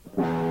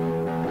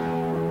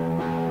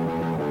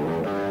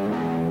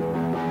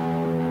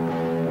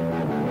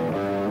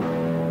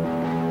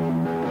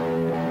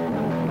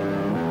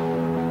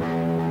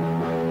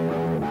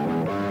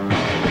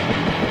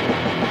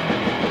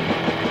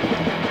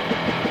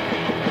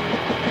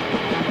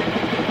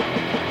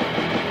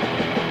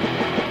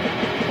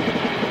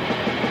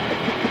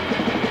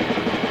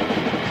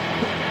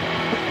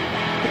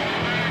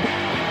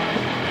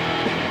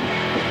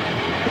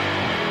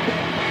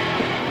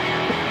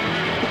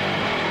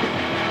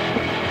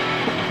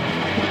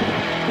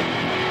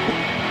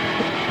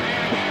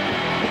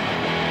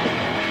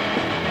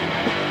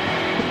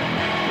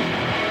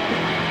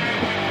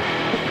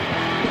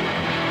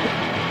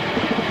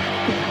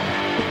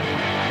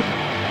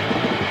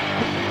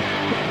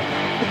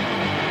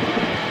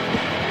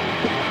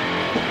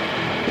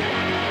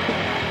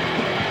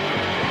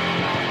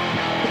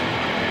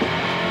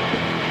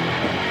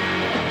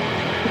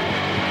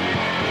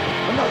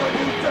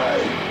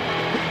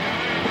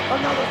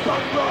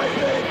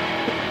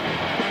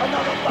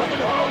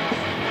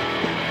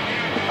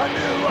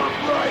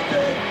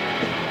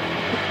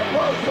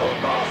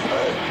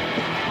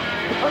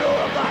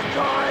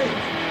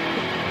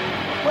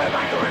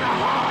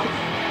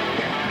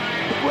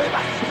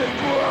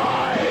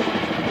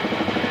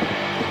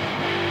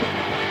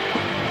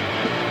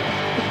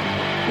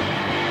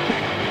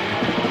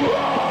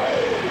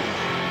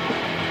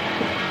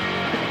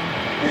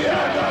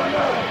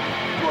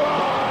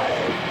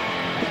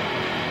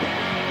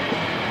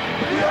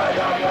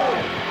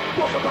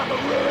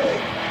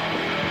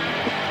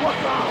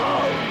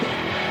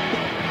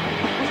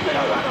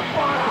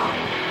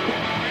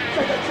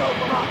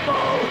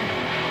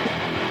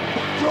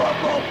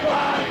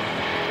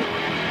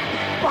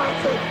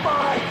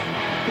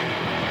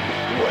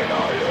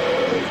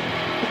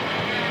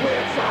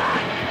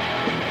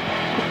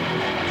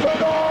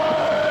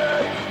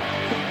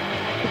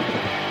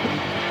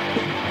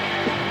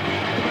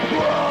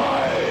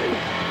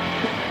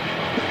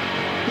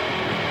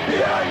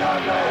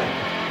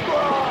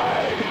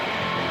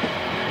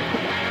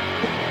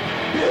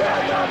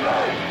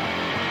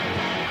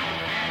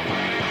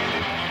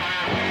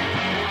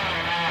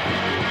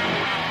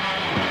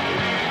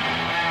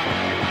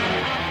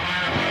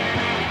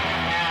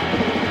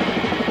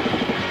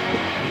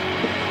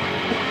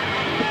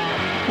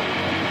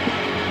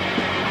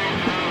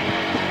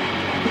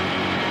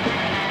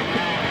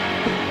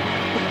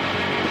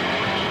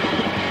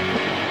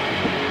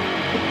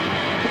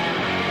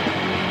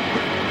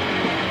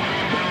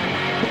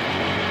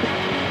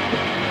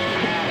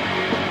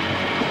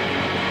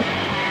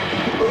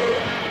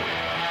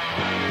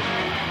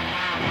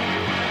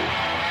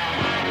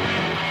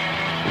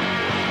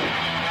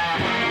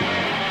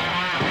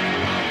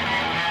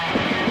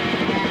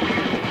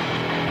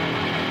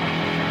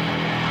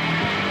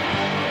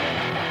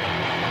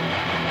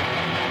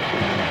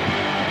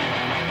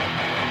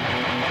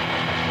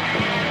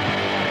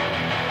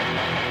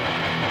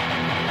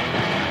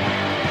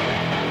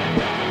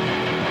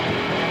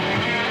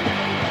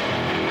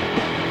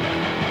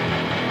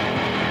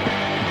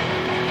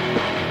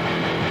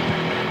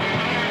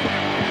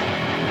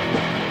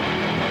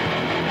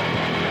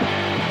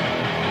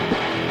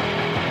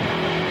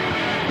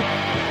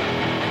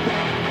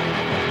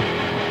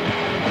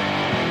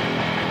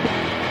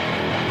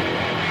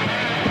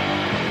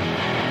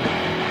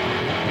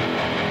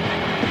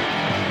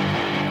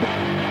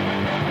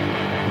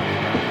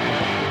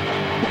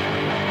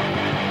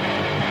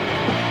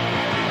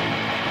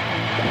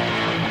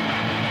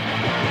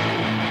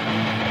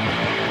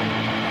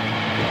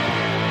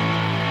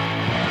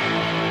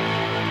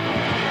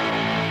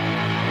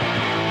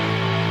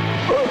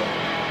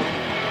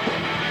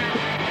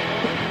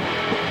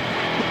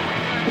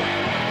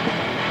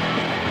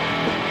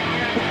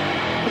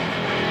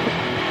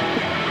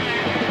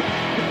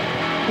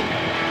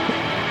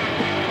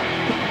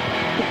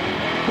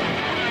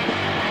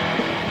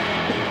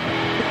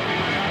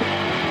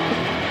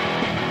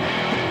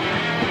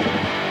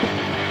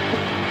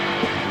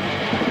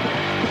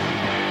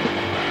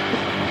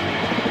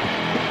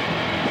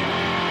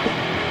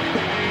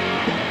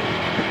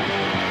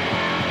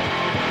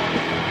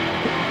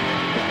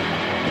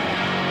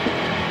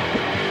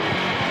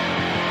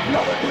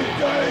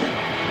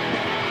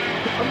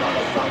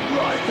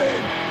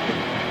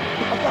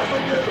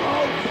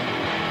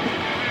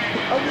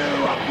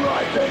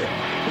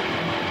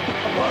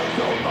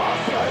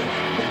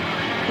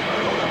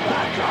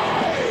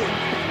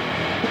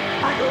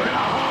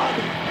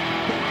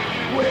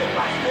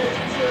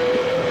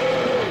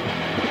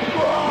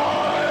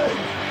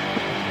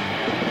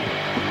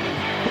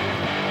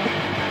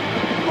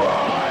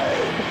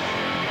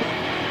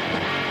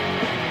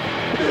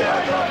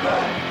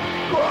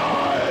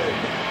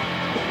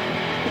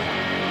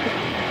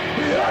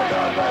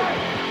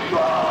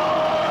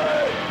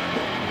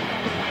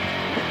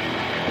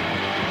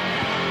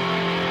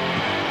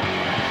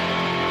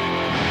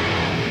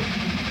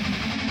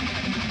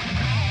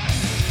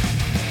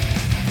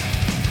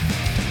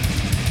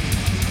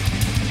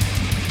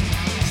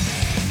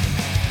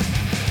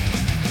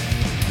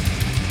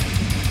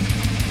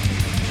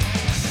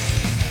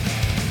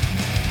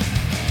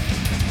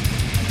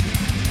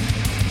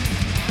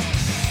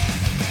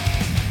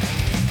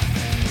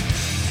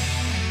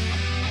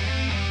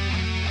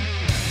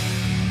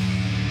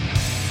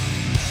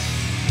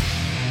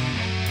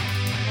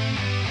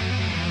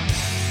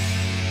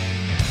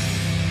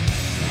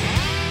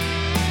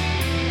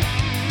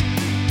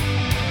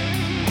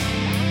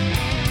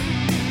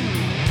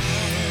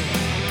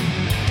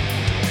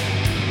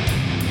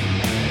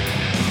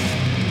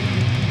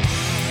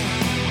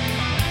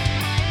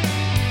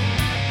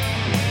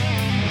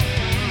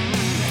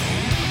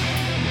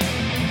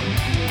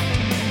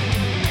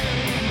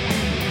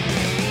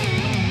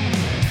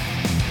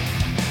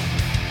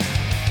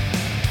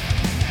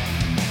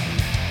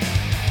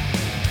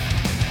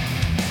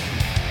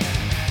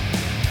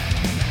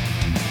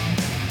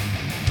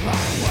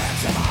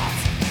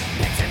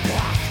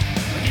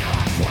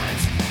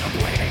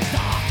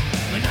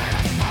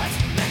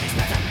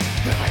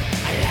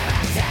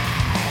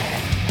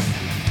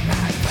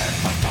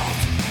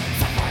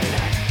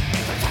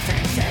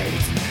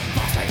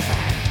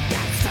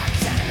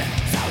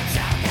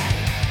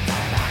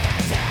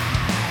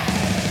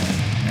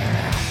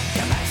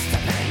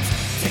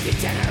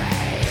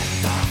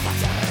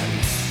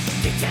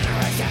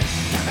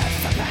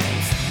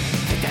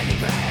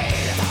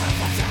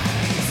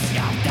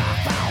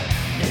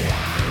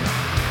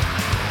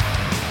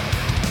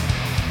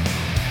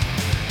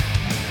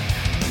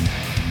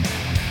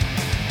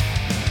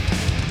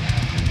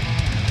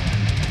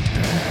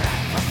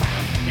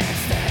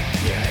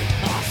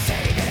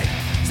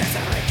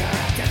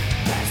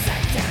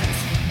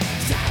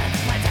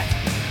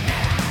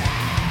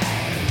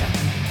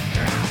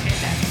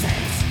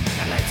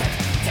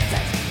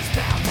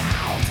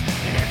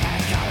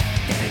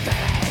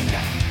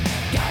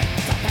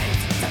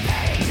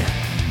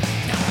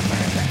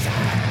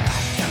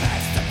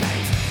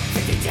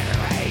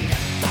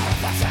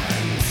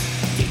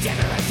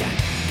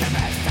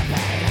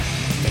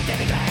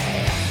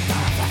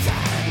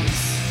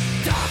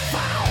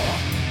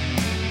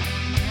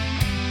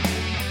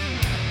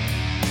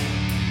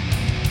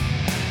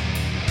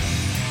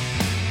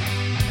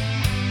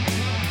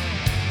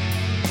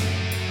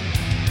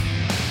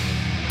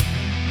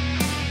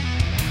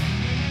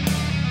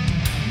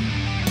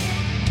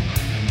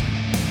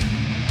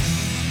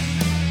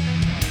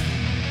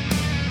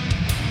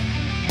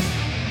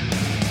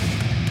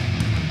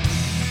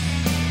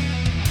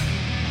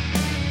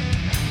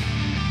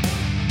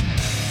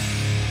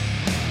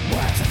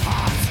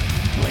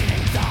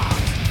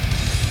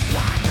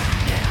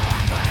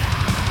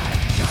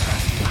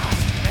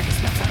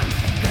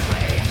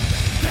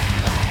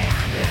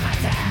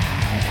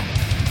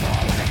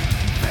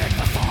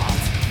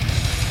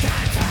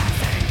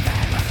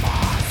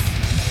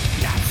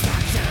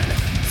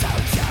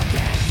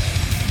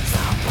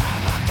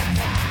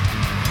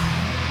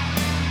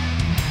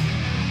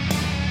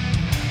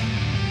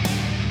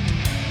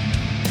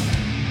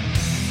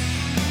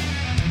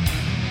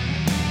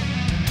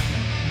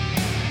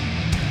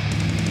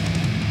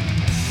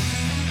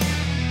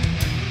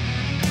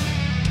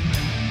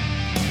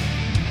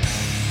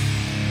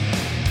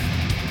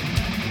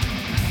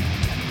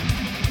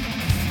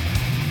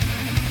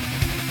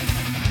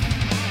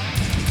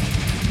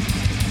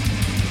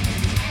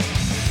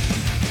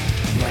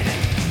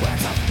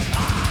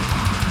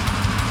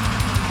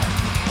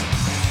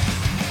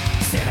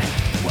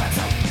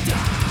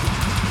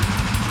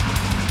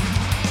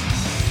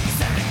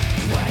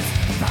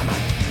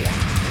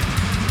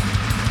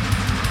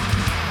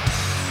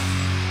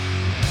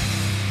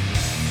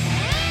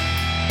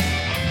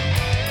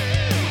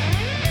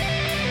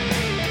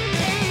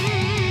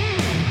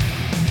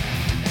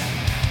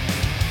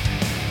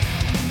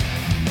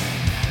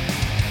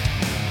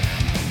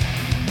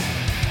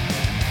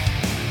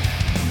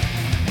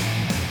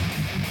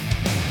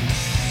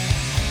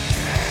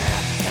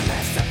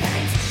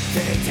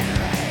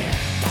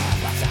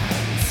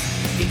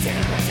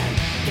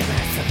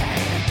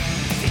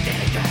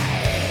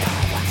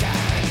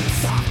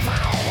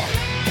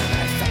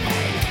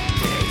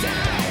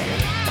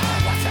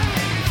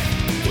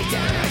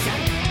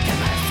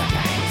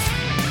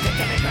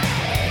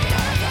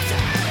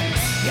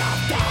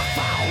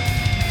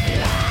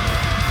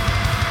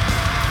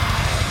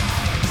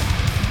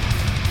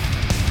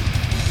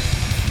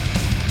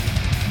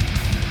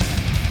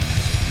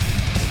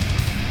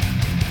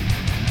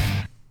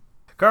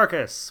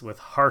 Carcass with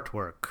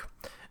Heartwork.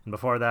 And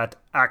before that,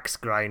 Axe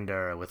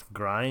Grinder with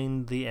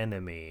Grind the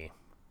Enemy.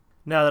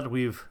 Now that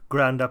we've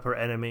ground up our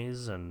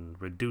enemies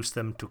and reduced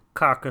them to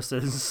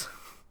carcasses,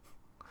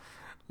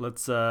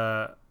 let's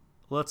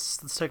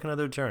take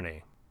another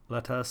journey.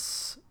 Let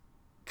us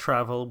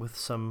travel with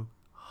some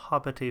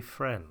hobbity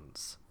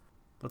friends.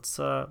 Let's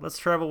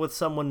travel with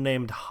someone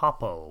named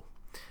Hoppo.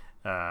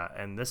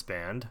 And this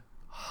band,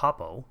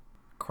 Hoppo,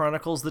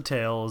 chronicles the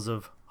tales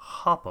of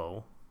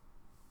Hoppo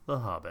the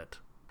Hobbit.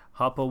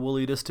 Hoppo will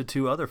lead us to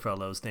two other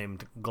fellows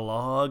named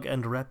Glog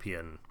and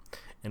Repian,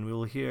 and we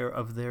will hear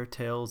of their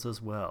tales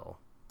as well.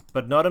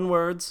 But not in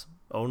words,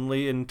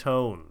 only in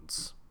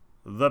tones.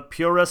 The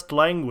purest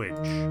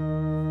language.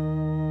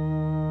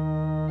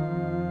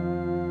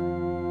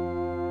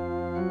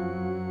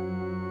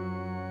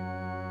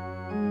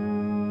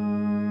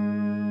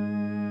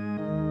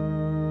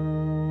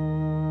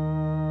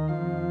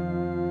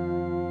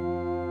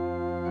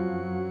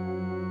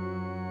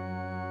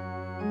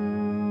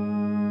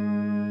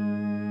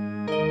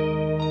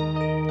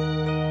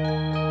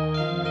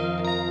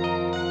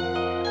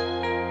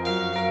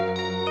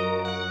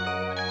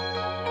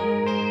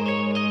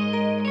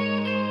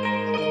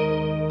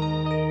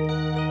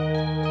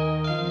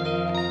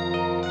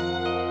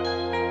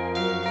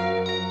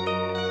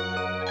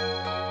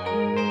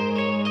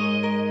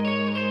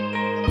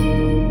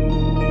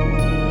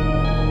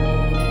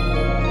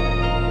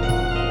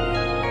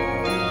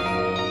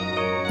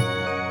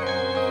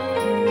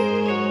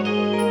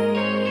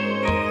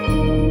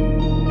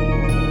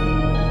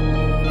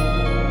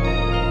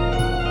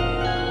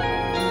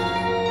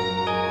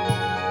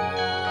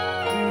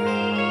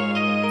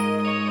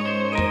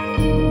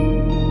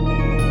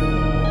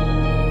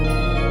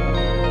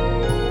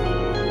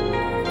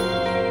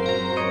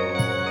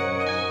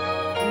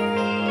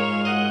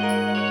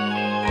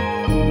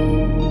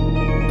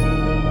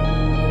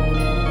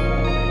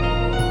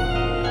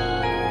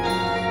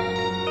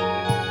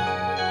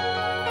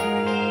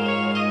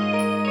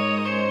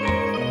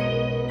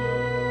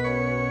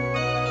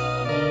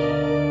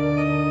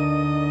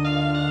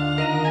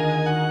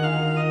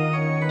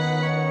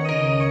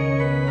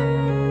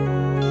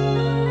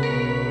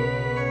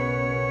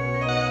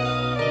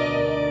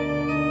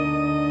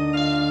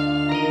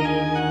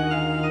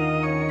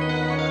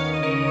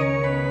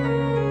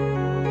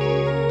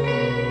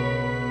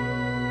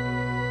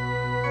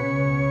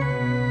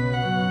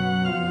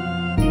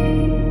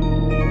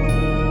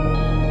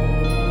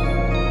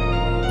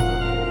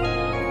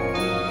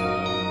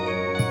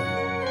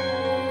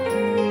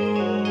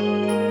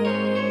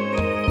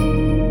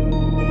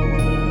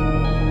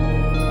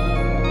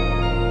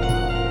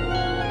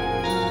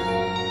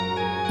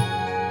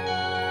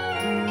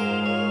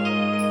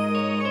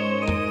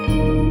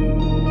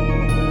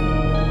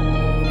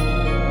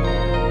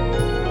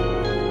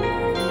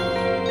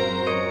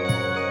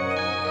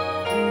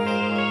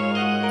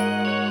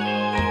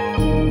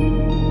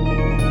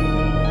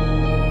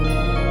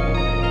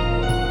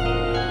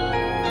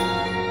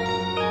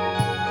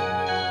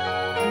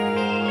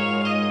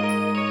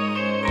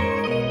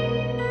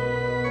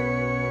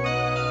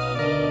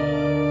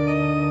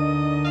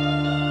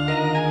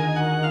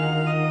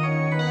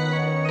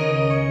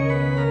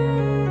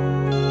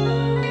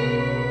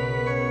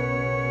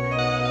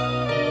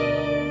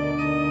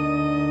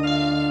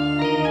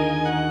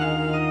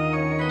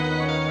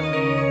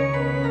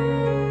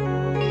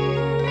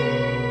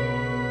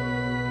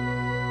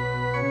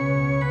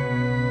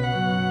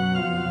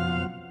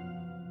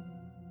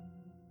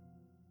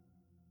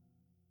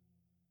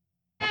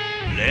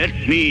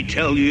 Let me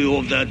tell you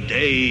of the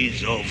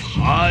days of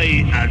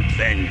high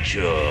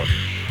adventure.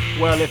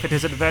 Well, if it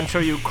is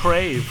adventure you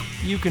crave,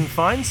 you can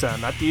find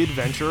some at the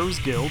Adventurers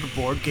Guild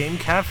Board Game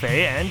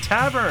Cafe and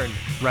Tavern,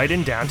 right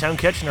in downtown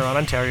Kitchener on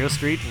Ontario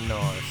Street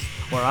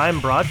North, where I'm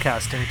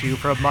broadcasting to you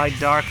from my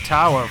dark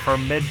tower for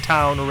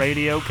Midtown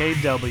Radio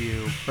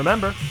KW.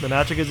 Remember, the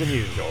magic is in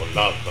you. Your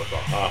love of the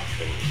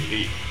Halfling's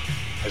League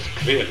has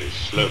clearly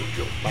slowed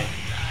your mind.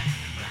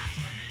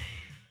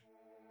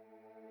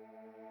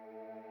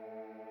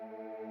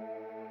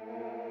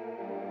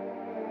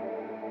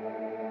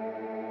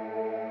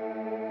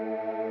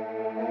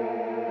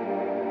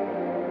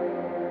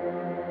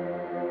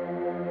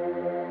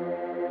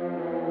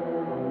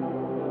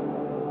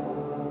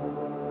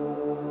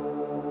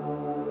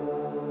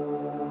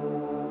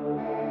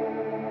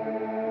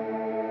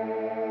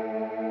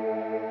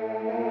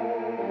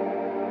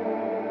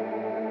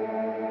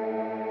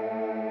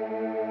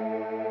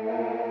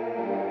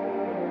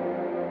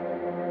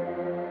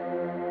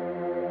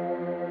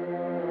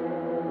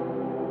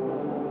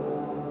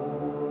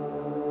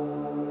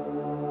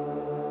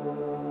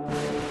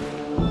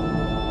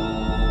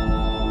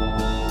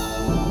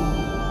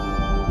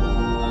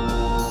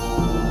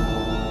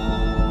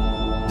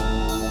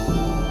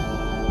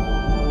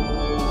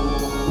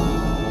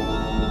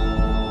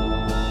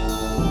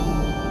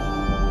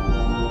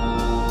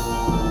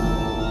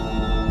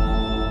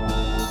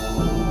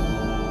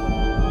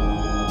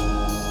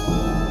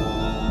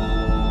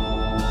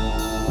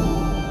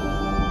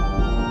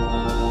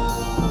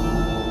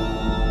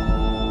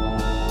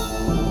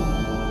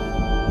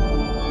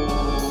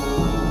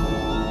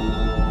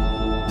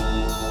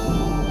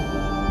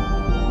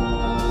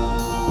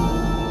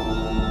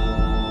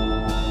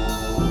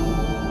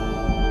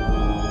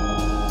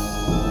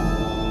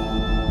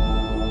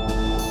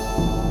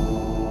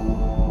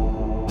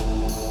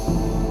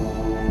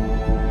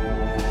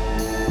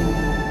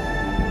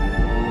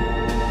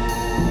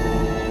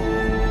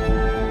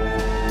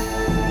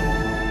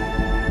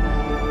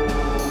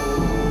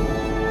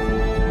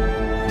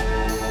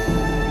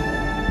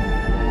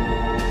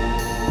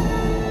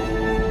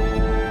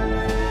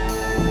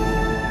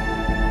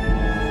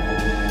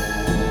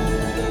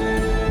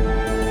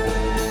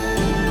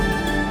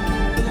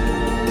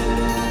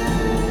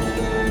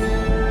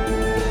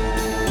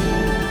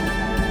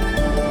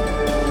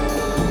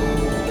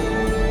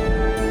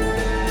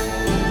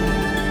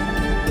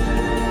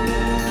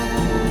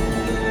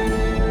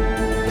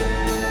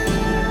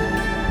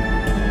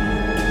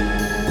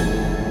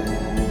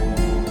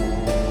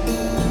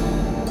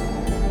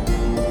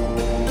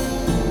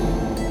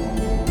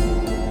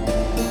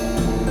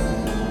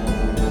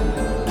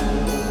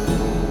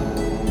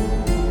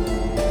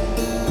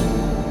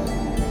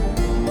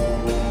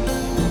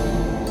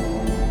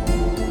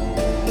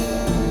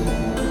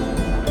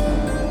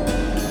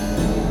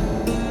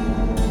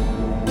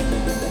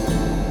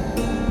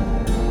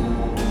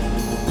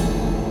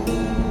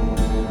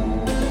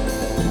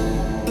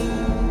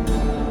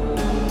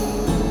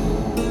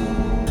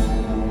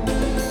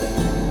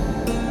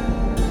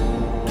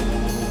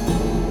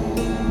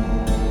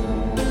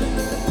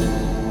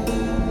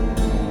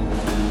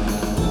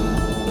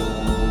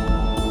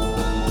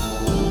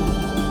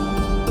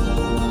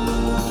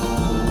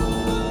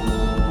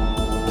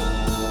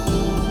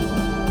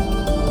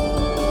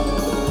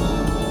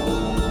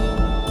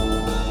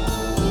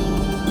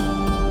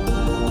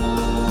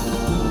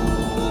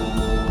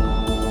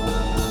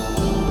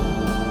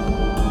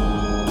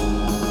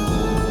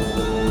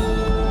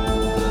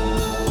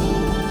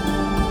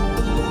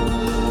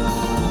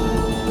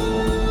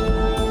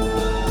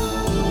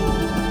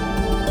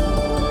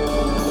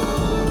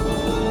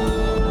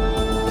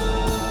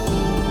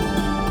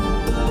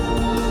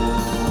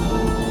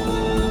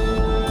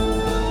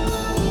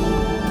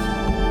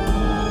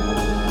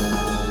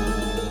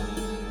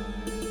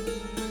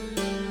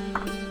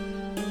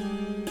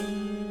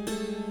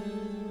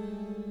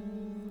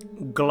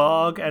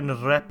 Glog and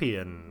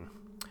Repian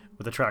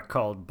with a track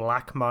called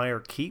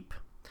Blackmire Keep.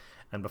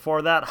 And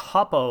before that,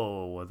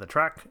 Hoppo with a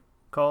track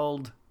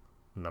called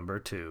Number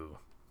 2.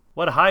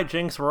 What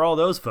hijinks were all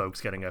those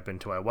folks getting up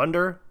into, I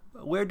wonder?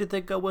 Where did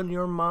they go in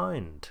your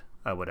mind,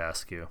 I would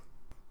ask you.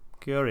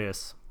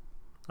 Curious.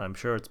 I'm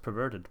sure it's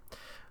perverted.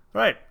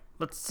 Right,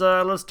 let's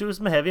do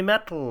some heavy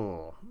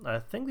metal. I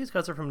think these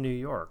guys are from New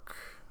York.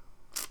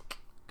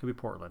 Could be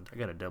Portland. I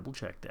gotta double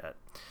check that.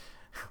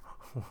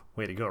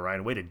 Way to go,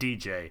 Ryan. Way to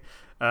DJ.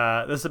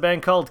 This is a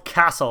band called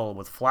Castle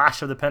with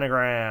Flash of the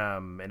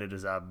Pentagram, and it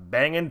is a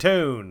banging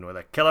tune with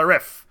a killer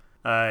riff.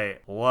 I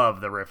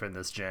love the riff in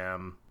this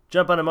jam.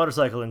 Jump on a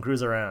motorcycle and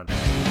cruise around.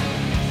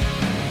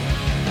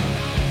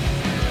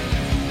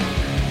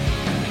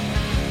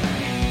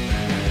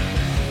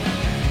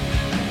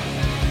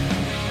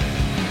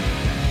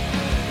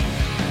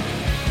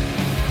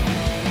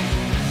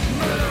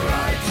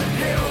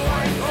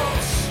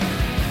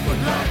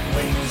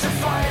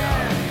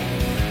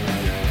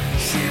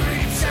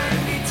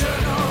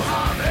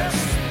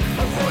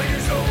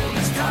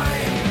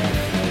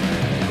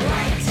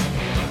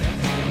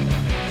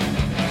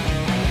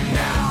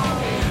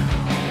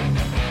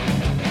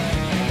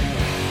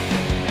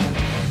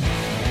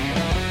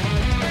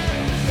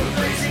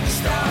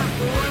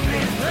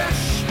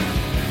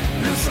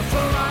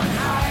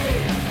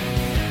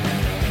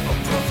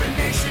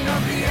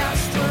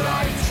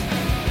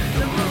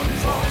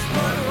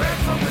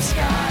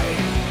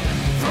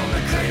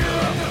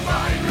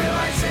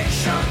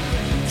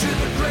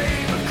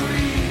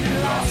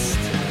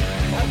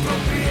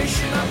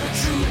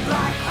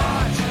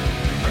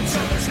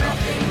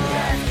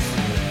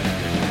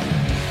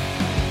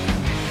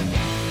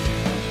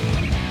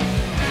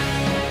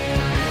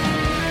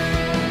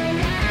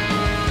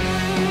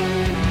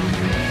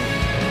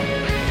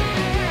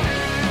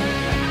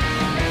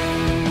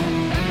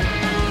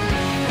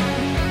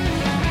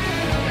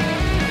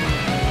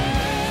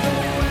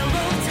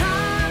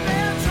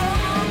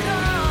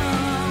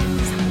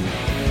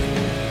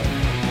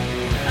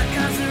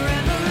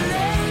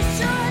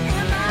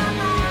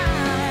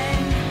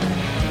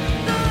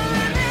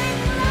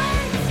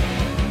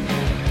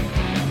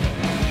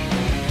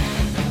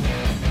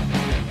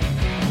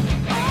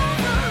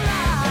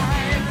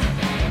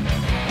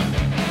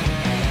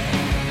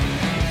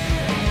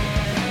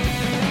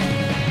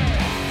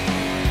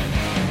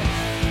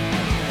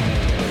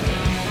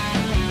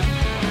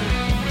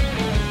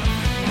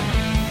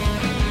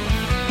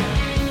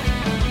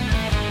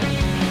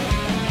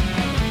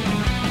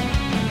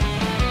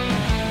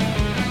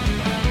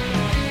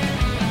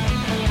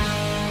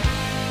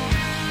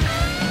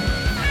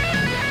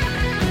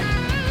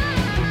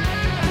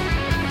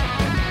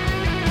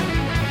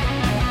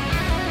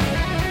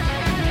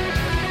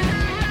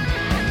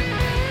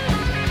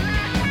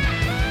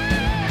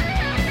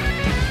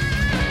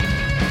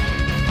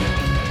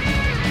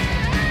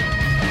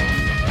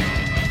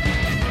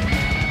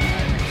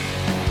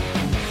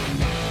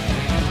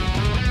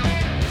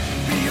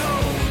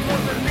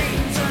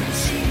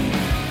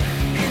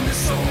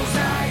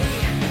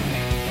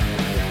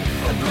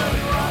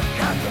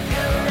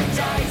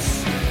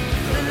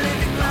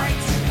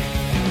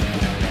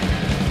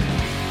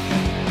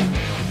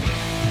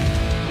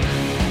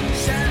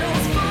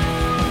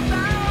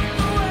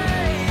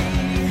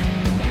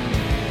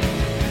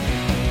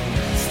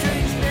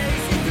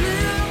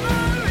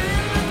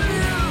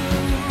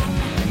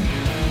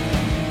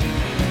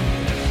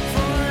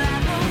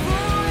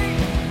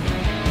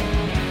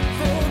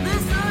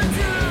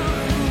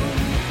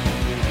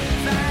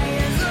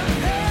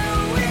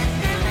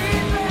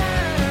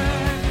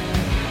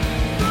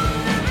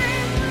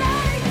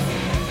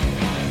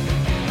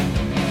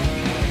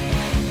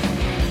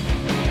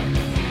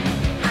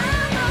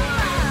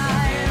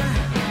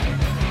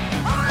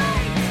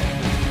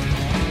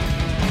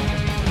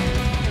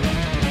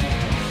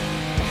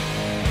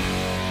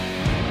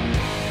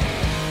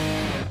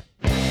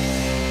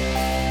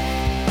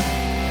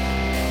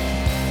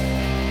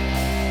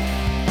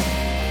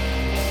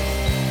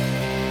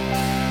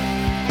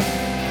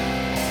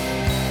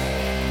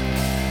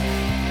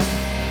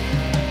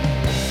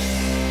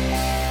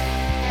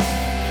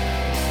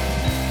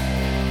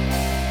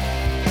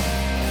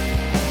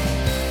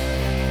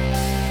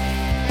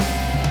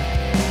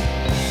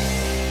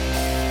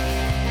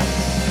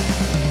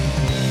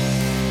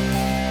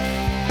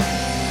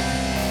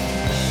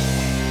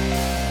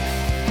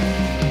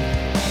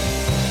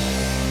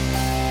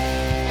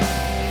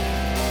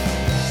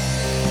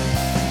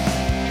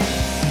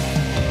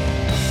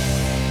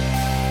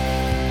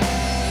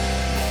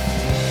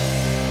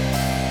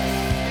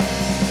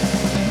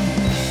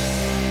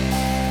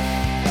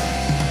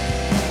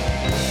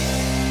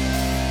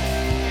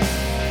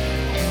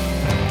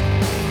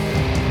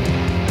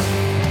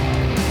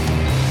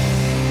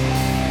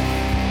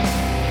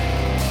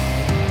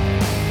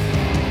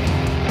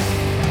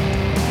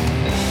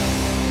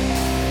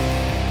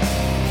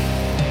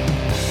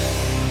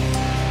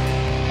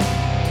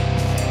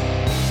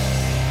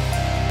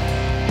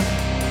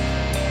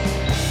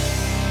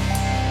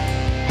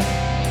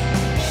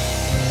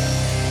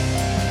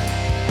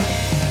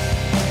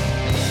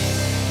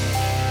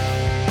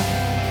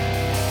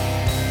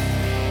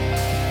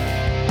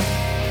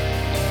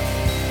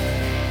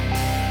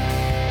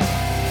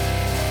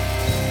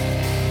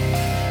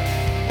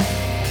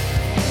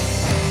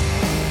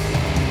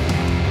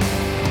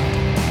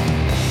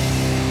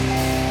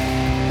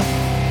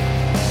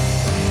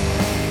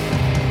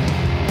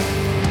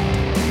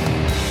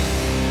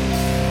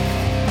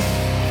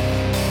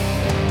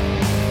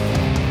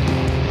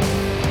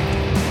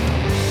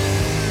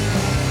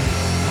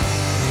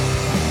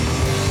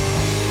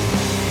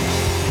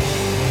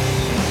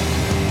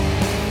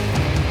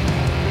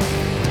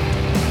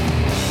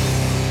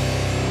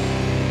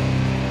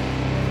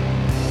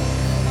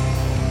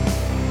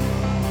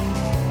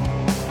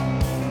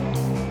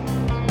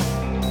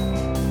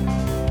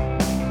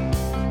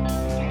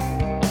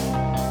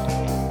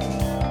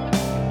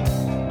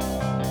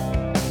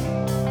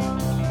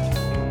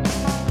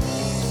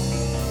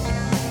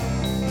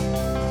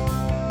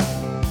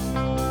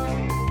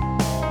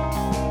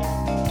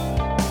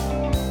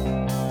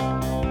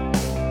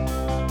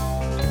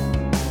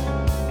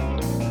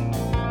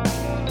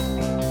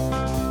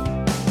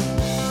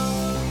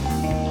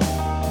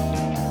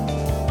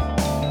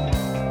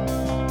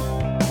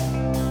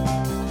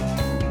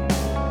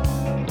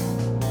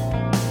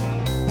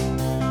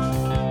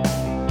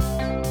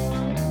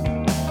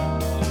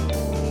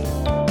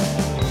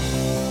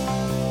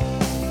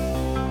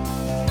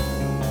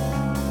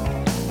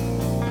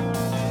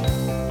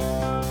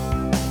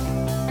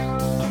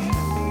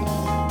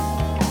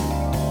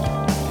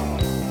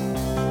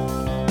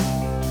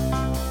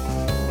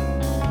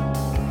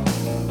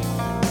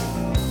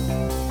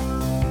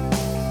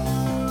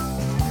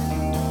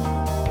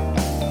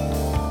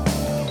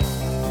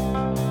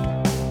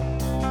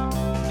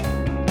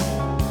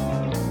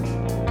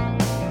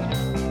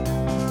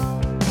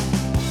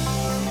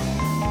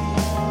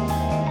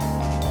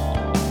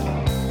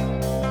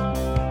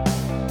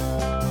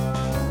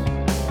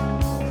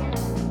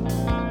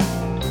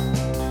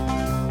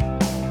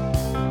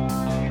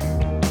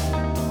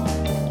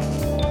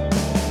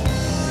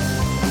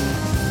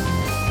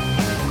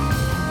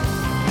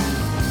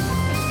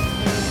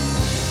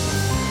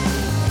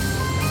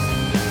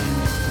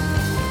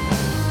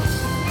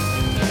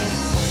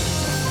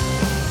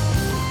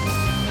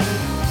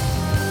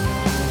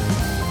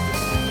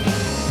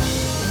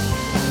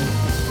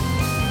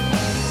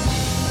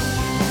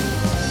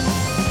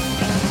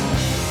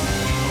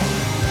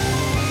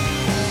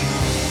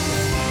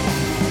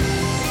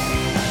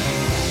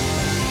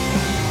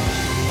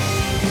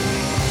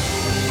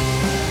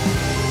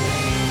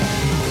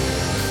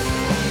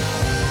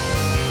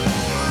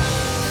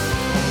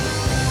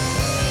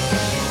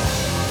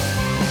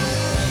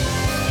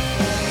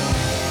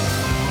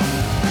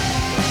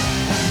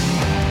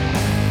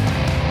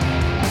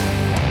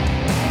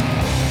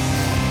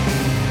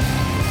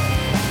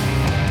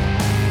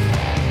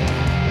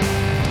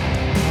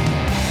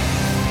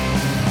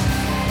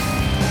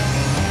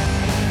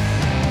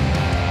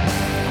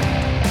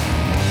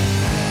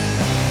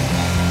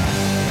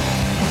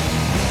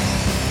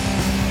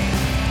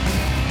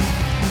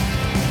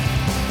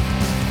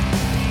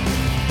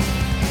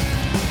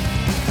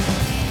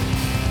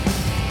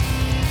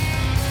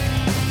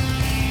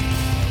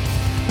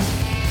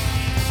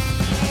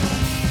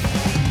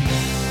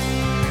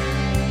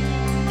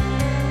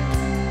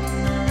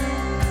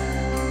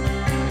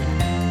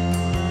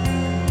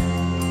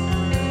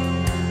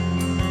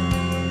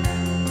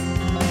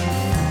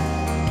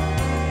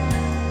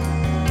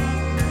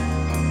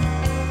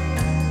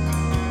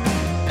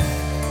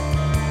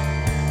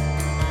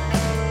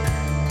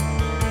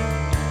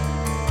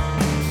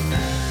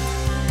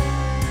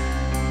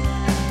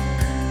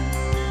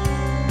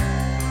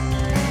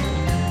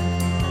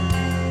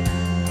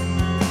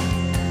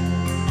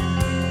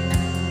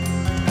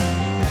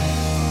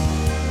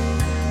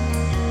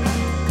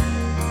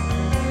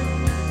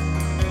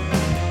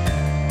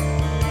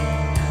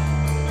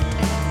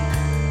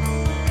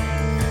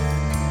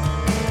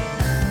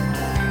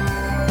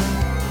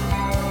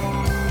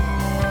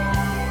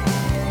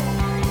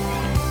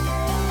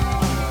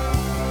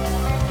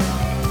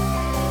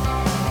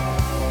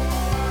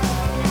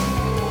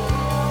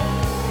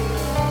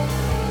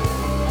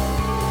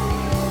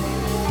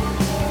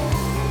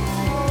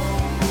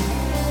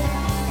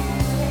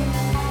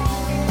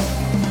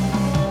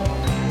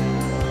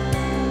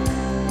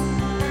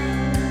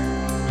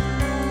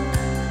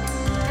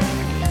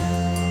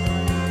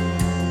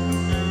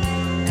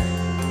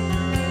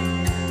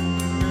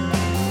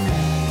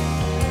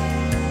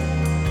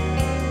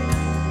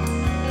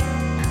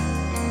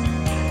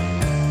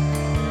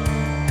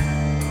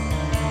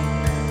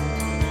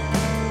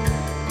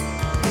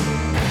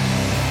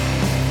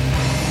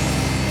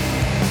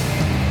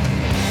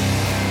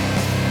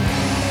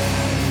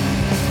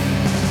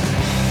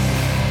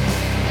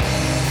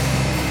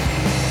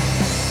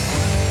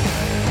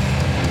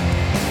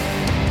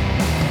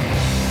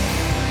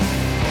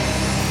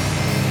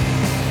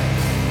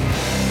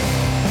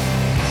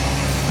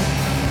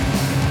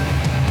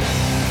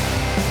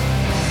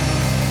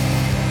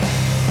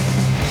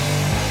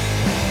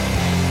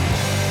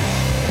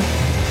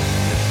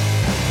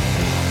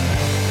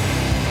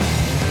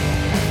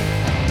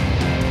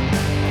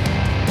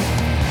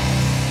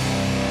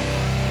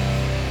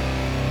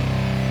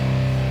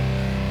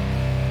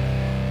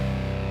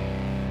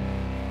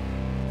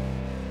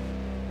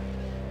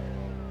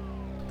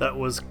 That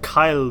was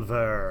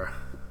Kylver.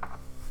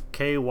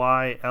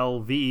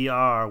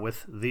 Kylver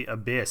with The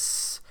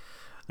Abyss.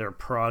 Their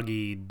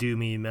proggy,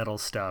 doomy metal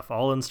stuff.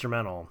 All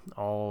instrumental.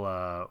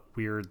 All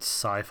weird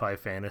sci-fi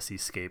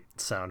fantasy-scape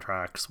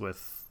soundtracks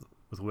with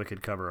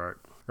wicked cover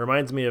art.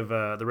 Reminds me of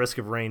the Risk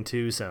of Rain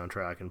 2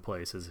 soundtrack in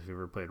places. If you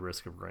ever played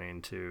Risk of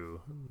Rain 2,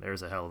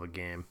 there's a hell of a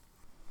game.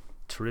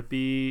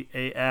 Trippy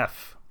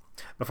AF.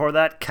 Before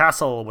that,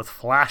 Castle with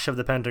Flash of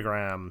the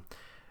Pentagram,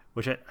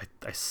 which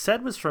I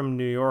said was from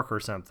New York or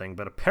something,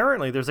 but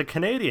apparently there's a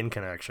Canadian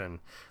connection.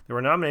 They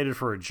were nominated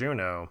for a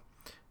Juno,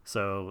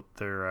 so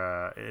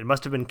it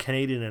must have been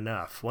Canadian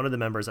enough. One of the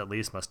members at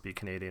least must be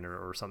Canadian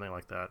or something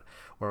like that,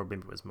 or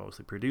maybe it was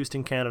mostly produced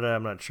in Canada.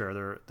 I'm not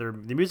sure. The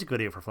music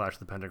video for Flash of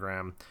the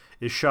Pentagram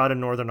is shot in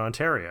Northern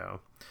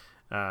Ontario,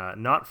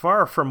 not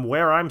far from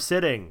where I'm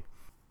sitting.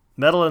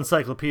 Metal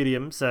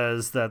Encyclopedium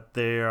says that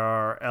they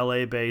are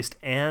LA-based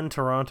and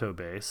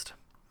Toronto-based,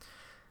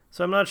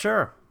 so I'm not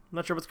sure. I'm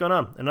not sure what's going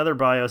on. Another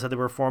bio said they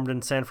were formed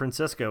in San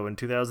Francisco in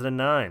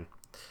 2009.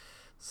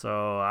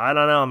 So, I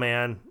don't know,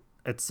 man.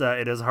 It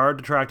is hard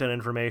to track down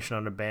information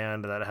on a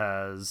band that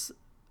has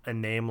a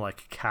name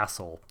like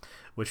Castle,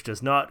 which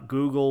does not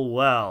Google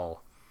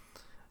well.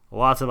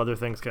 Lots of other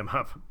things come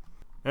up.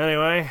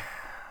 Anyway,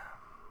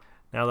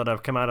 now that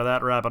I've come out of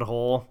that rabbit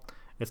hole,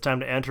 it's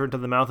time to enter into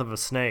the mouth of a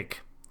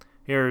snake.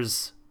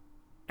 Here's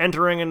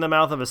Entering in the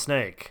Mouth of a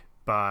Snake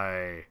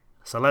by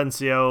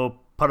Silencio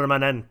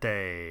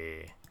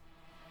Permanente.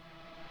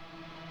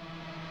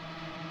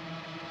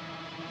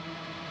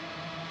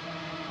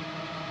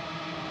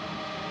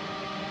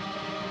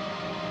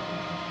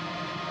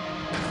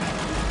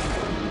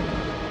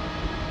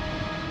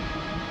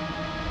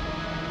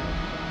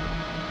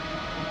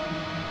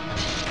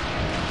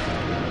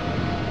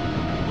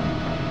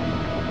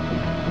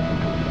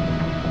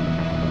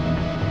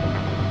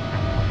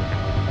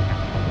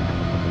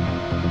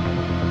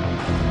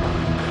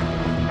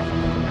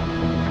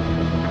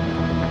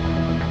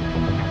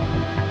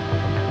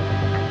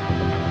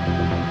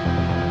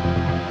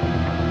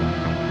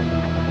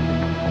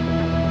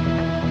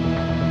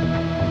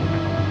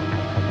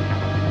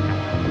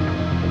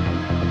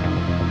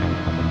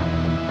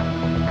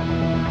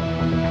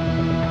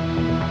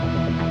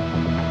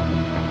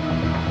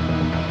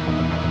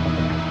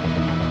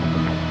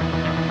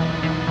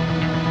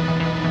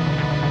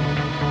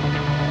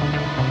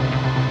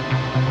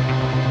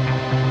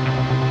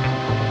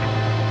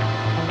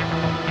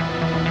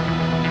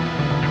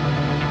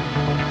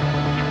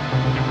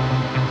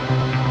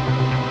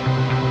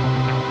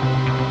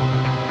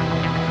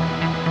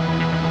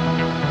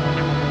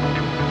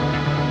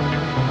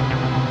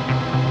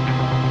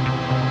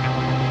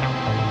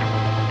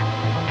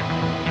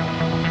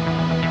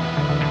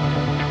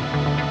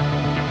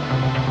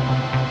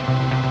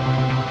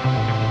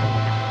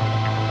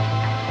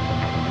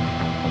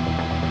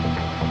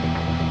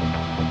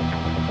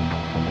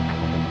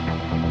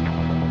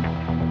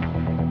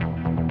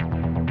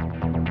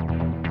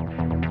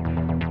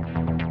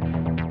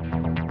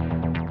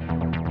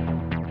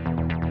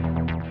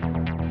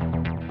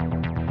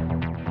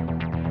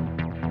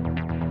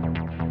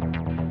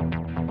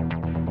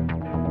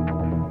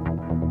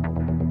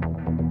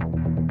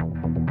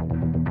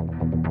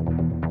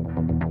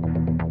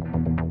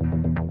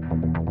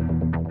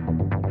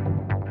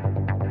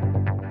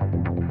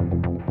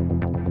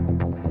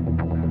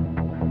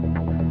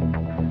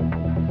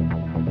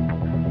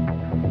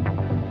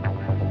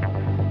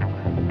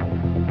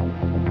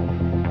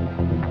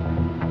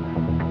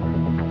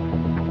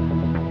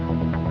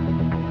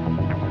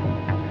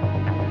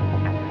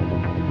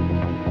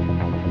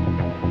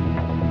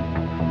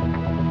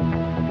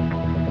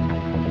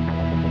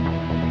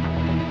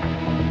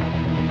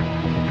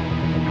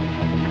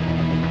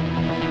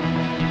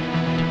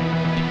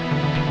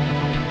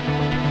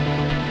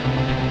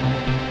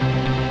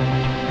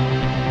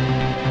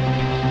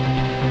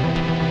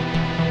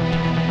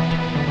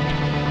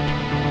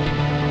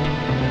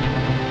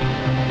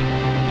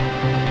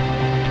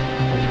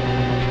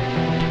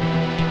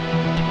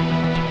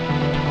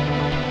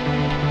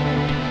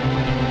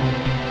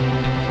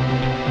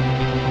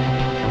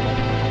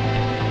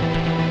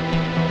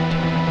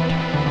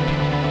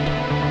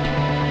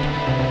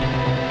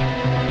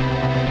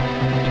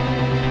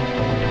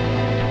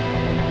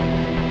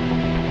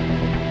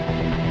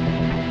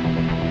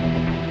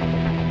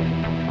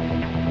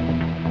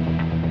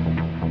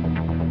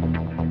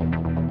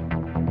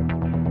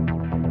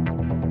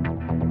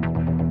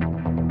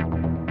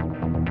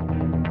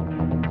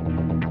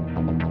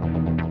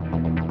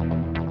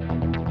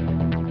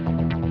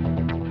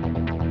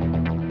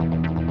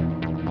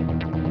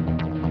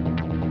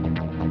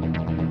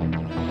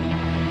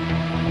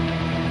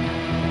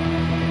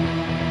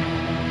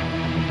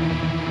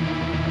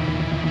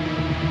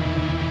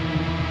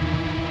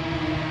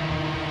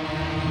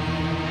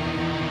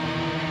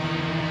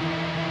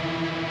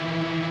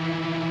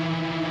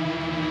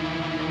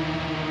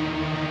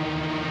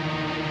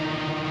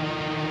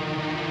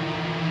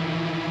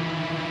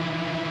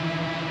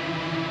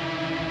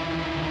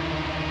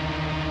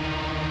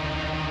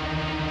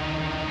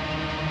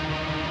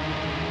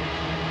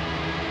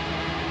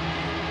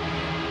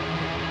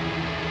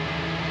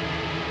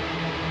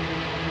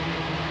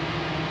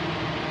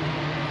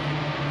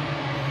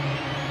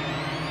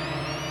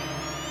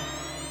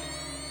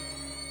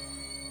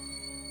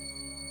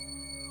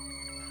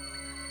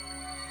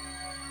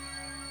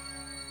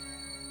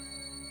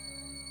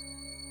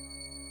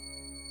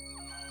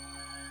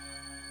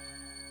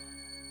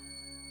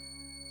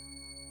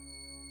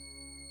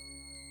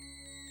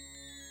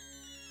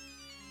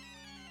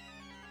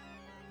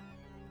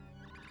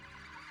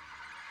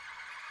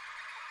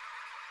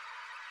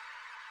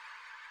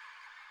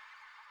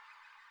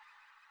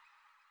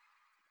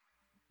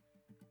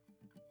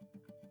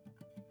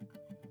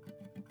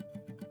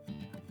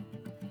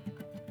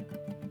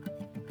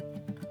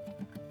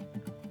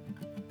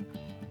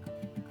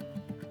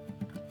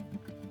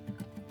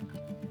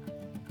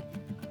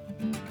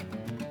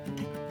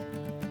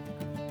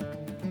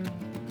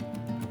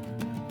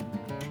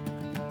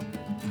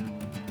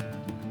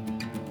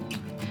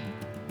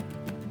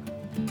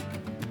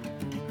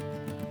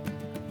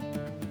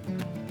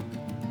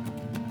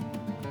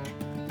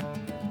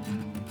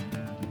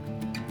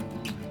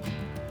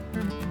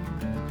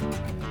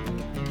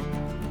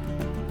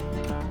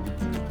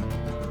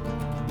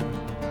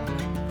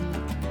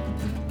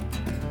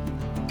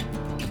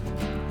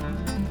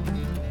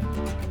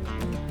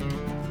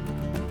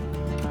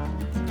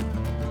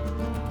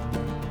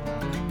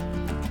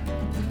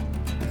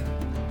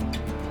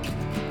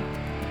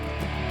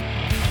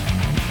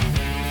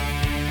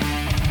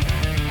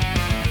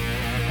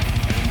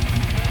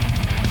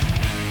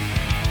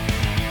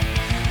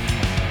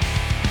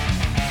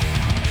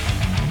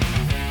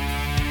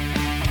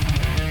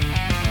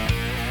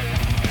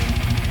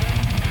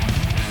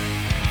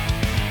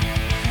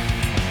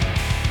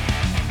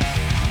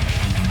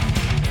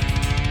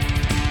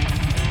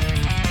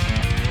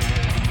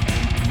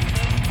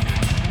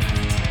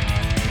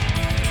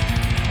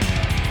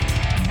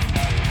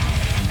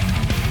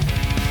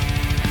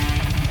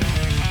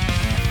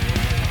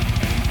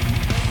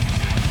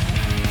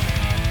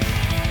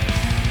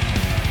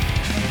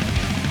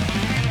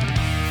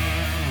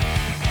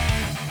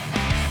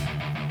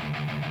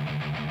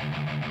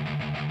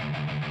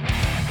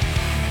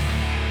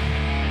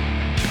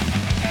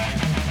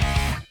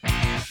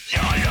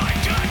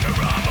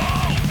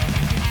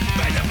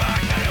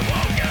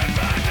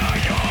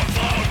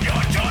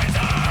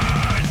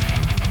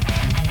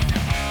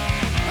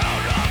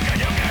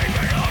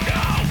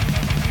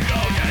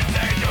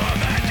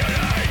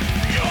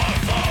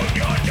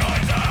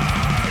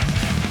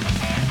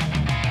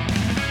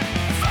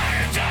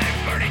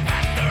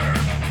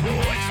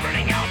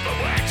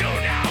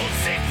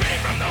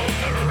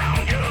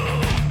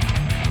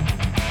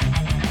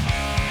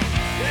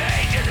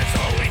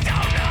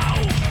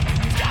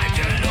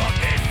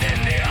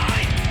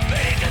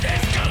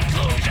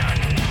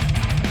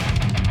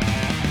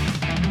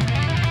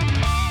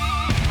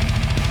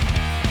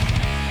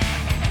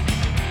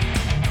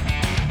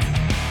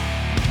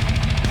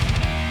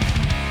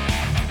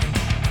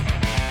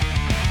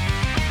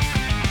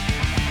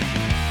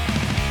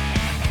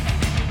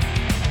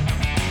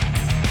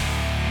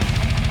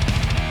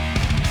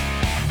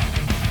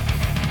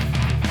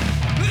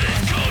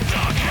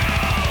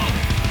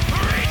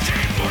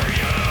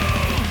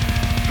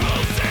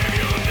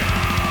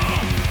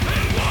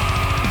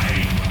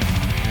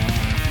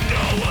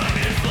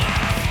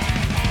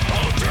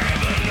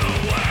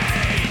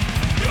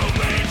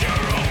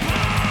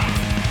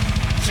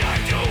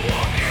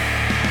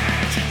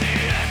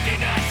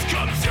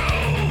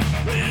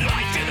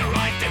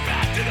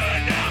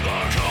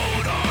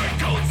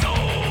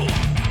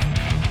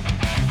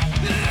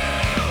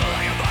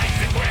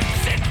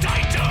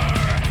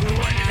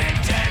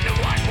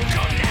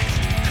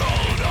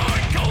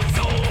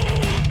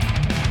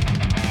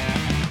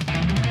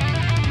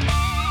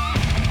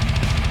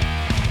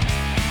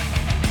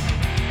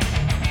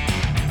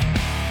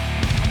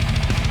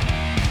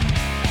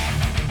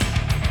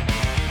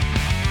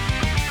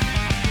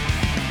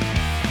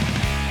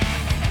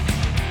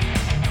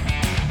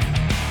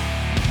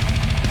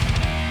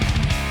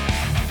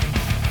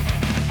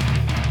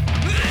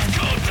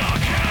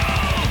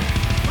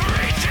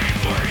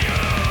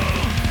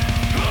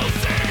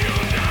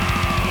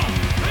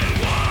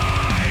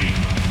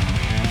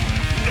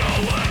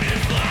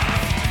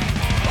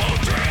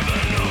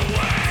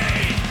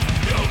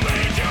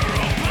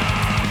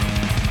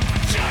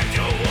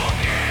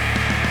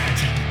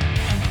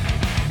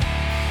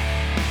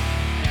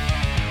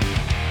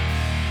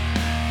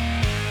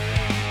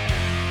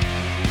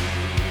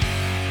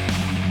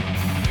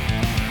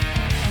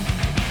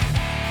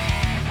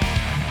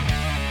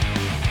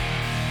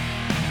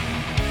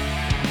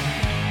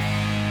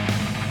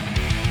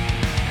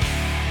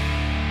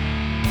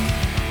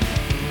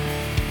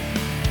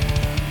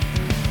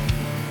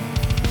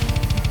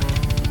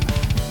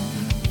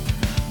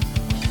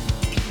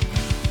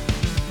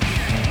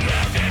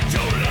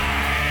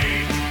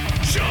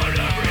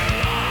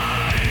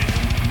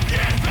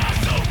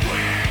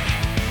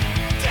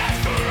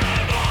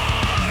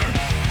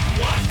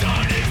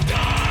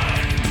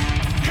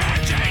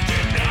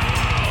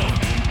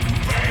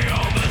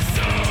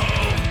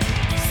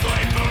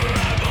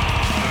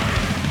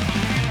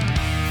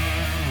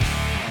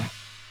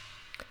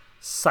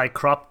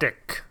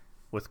 Psychroptic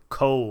with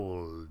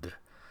Cold.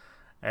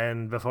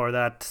 And before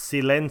that,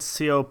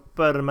 Silencio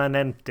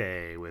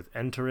Permanente with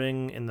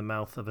Entering in the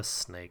Mouth of a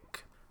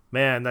Snake.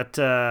 Man, that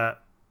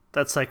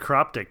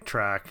Psychroptic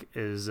track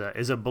is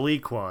a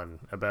bleak one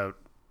about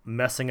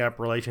messing up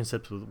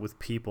relationships with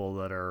people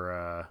that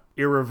are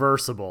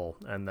irreversible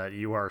and that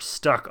you are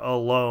stuck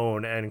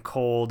alone and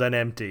cold and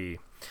empty.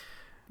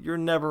 You're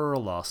never a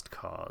lost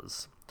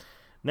cause.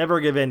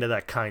 Never give in to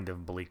that kind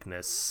of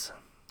bleakness.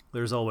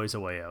 There's always a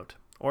way out.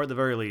 Or at the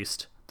very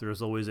least,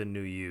 there's always a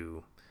new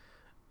you.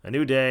 A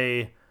new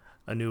day,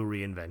 a new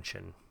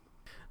reinvention.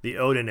 The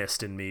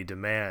Odinist in me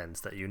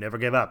demands that you never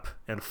give up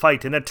and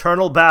fight an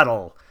eternal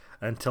battle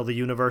until the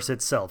universe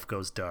itself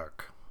goes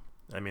dark.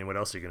 I mean, what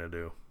else are you going to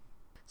do?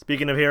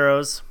 Speaking of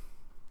heroes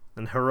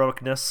and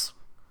heroicness,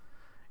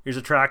 here's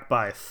a track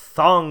by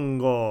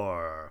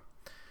Thongor,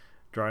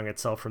 drawing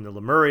itself from the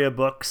Lemuria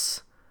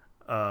books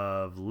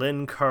of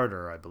Lynn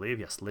Carter, I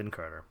believe. Yes, Lynn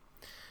Carter.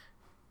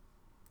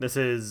 This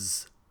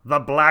is The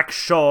Black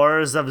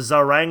Shores of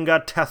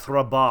Zaranga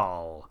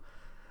Tethrabal.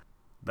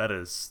 That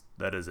is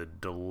a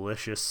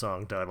delicious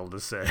song title to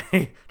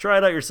say. Try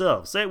it out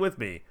yourself. Say it with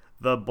me.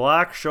 The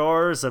Black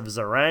Shores of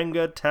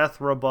Zaranga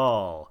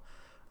Tethrabal.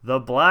 The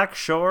Black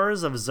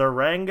Shores of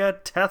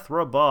Zaranga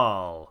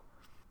Tethrabal.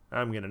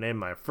 I'm going to name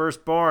my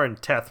firstborn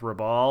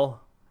Tethrabal.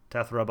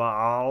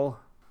 Tethrabal.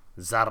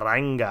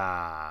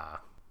 Zaranga.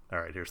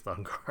 Alright, here's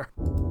Thongor.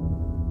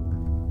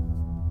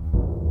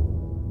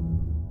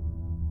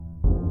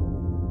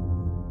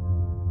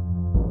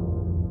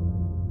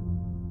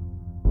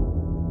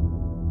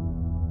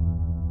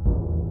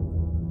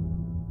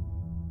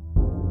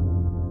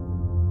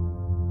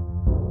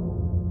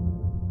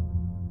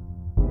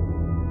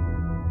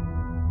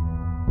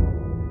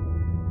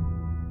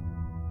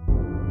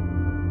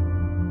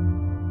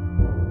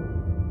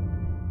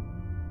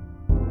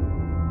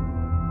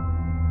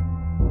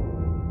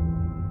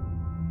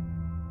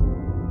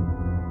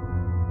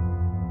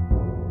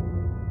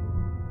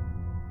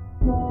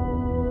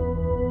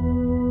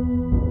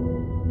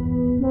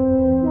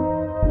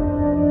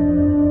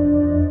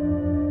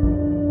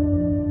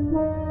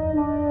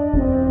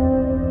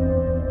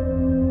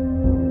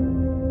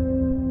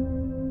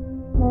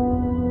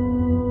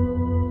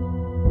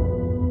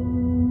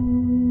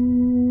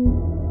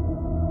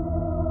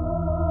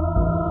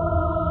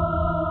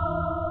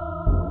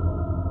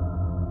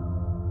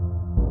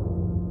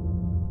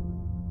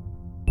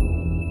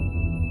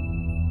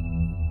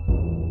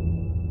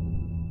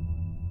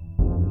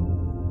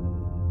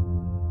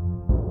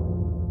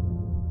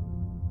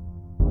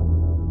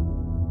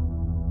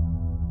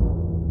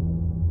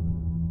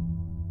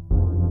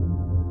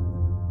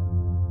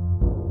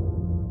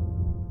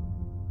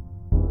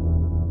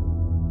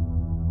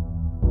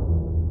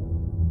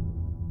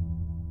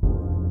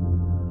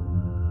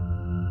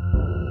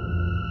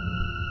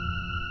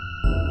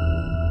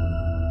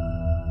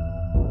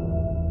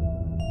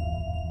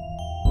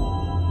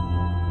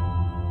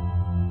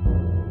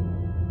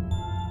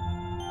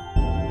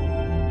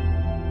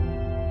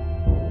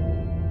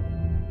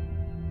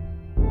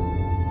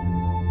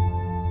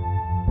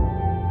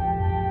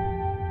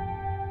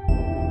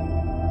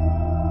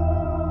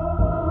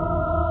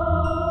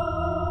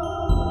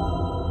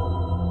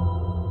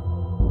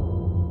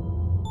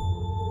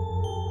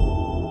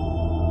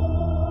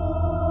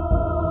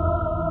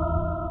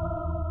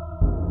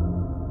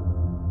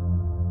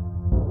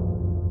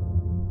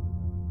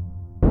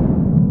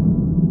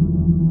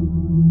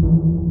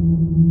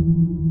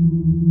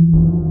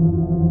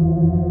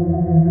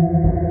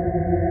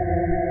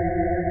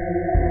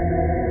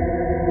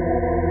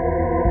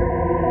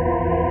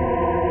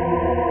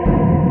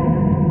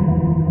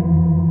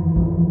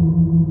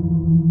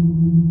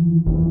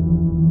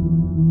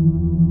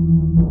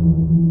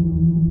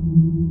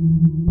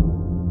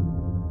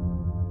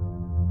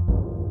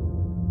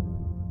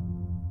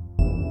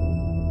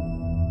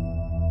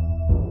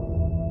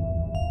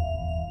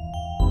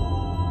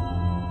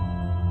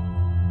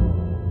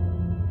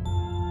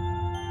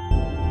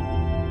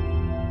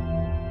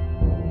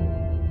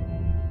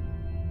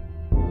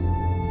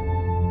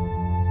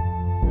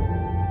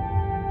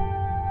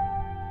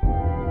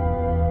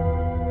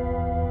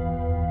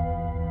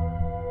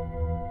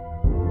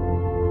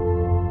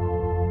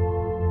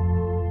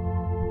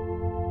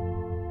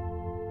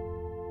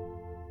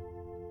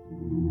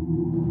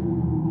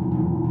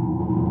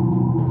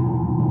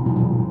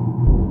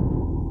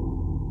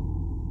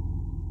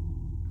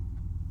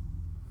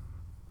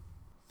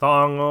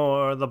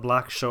 Thongor, the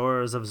Black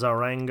Shores of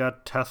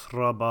Zaranga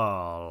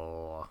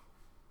Tethrabal.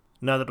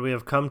 Now that we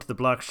have come to the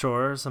Black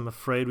Shores, I'm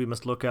afraid we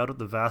must look out at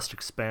the vast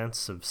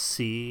expanse of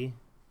sea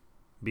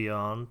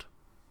beyond,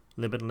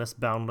 limitless,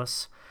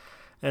 boundless,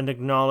 and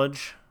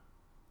acknowledge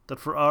that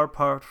for our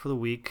part for the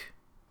week,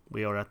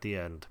 we are at the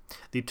end.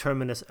 The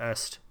terminus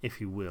est, if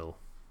you will.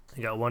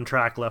 I got one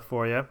track left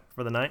for you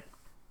for the night,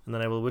 and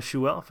then I will wish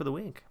you well for the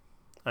week.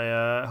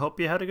 I hope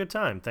you had a good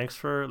time. Thanks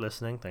for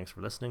listening. Thanks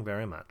for listening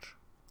very much.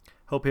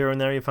 Hope here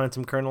and there you find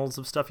some kernels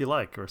of stuff you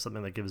like, or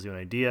something that gives you an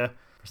idea,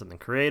 or something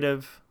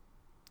creative,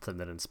 something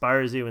that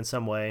inspires you in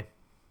some way.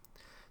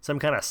 Some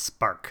kind of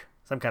spark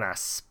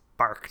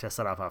to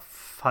set off a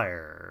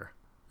fire.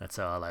 That's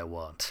all I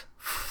want.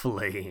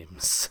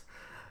 Flames.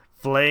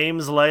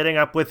 Flames lighting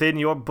up within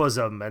your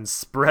bosom and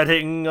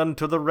spreading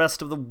unto the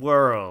rest of the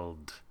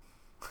world.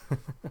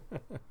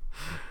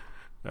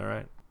 All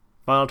right.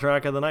 Final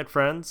track of the night,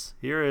 friends.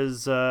 Here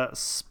is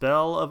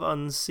Spell of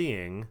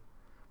Unseeing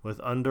with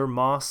Under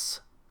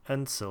Moss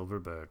and Silver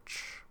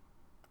Birch.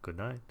 Good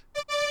night.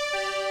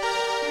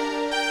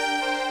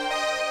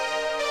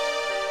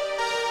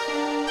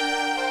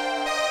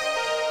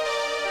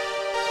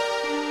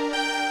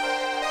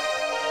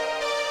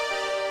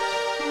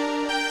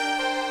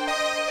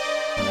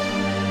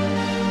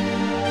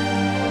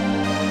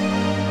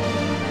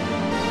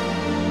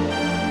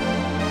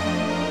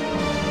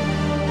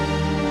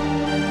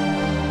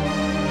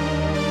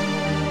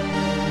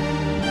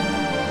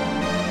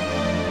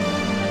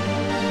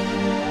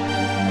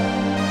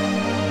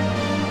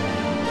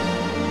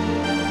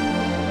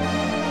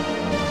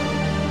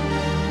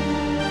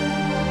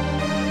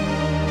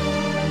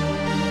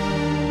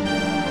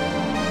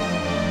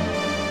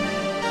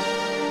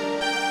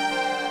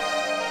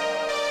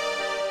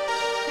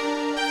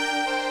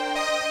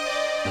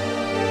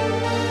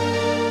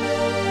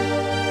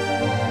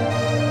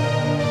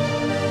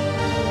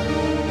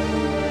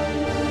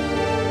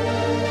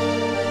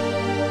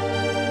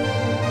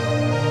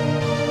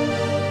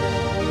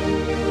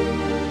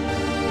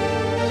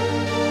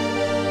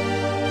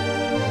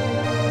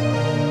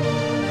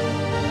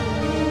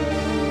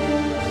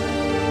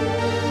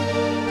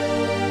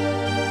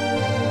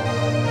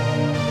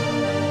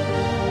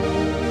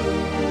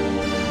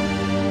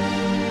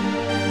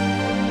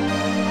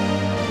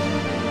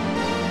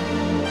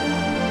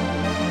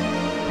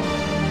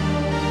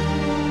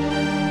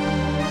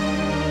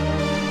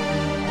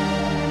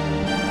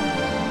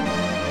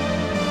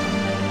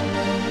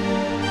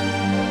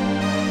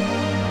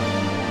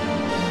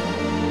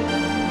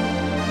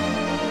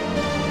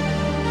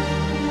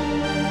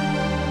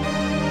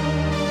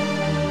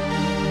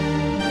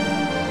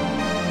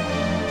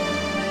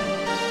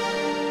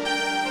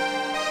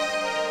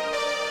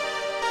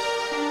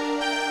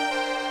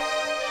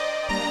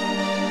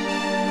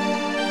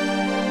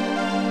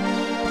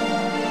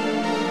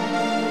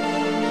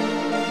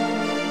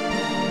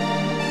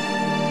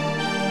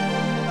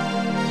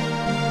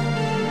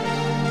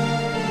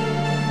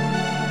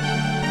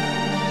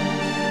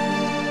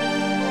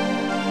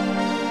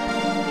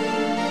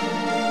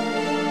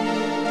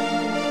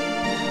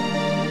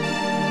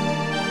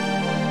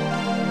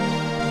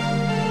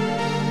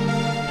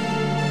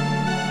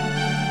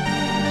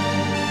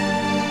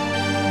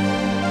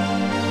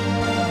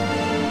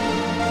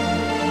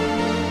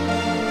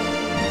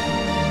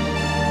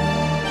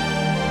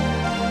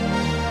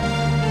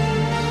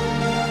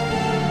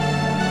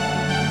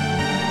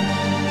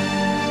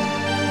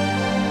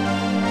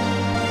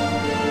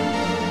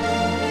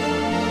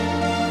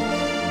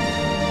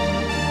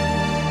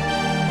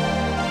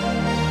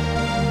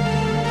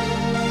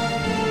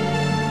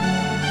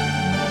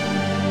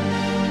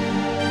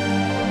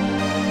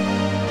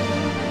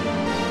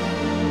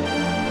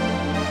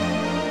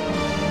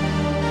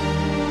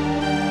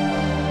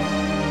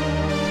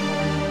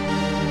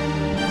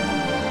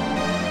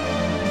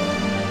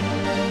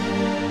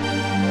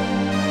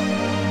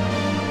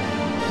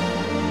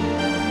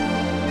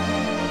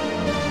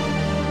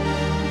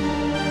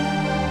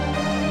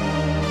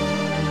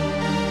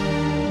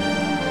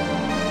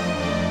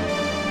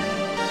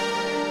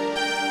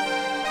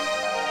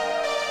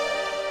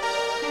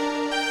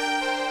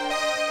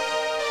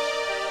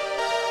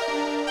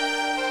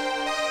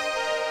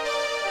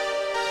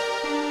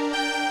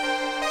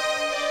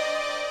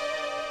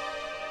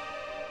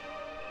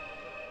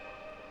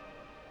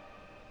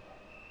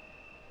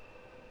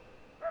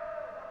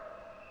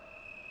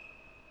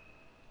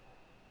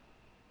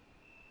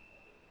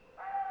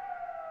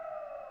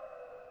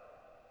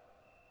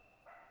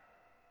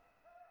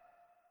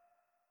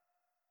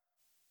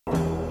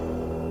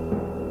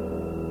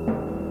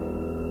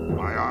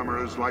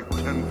 Is like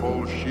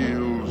tenfold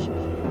shields.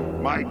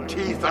 My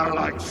teeth are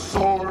like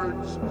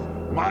swords.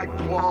 My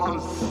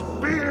claws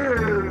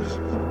spears.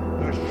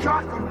 The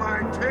shock of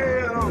my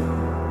tail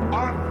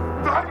are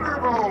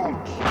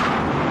thunderbolts.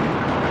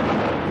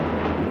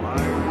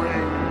 My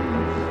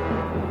wings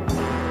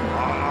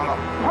are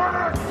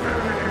hurricanes.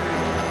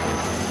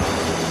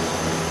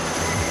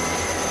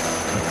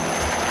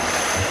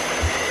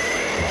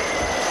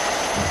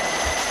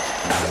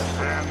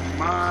 And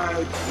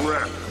my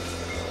breath.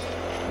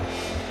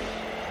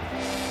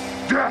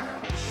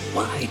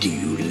 Why do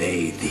you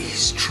lay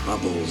these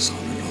troubles on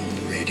an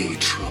already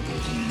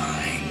troubled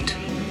mind?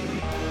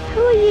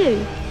 Who are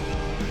you?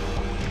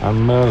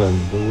 I'm Merlin,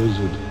 the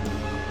wizard.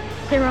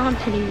 There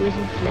aren't any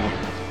wizards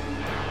left.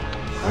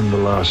 I'm the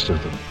last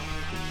of them.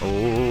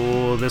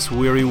 Oh, this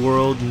weary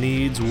world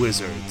needs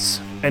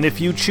wizards. And if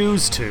you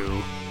choose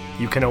to,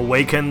 you can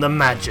awaken the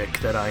magic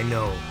that I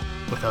know,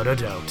 without a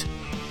doubt,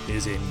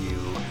 is in you.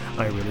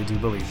 I really do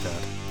believe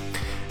that.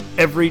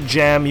 Every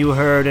jam you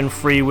heard in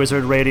Free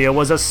Wizard Radio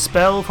was a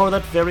spell for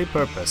that very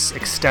purpose,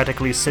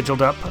 ecstatically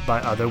sigiled up by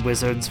other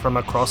wizards from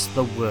across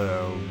the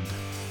world.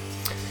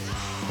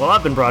 Well,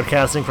 I've been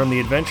broadcasting from the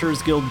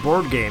Adventurers Guild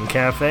Board Game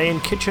Cafe in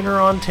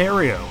Kitchener,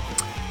 Ontario,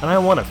 and I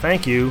want to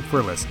thank you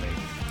for listening.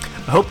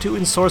 I hope to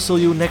ensorcel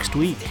you next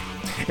week,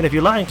 and if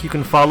you like, you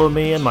can follow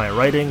me in my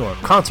writing or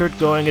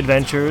concert-going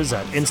adventures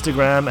at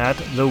Instagram at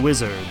The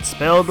Wizard,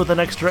 spelled with an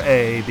extra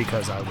A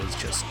because I was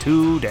just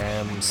too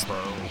damn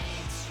slow.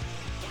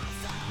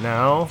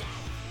 Now,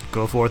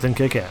 go forth and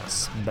kick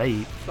ass.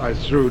 Bye. I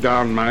threw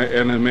down my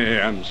enemy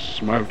and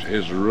smote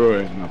his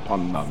ruin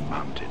upon the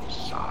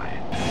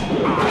mountainside.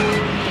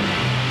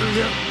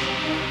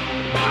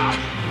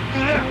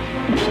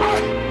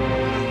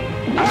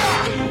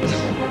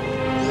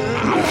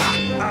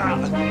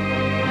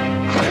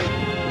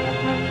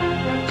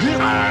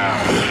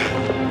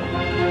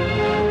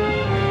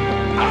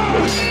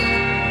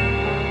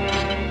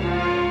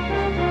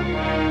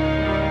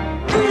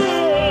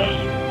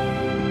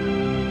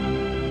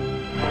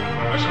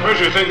 I suppose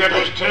you think that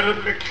was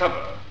terribly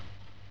clever.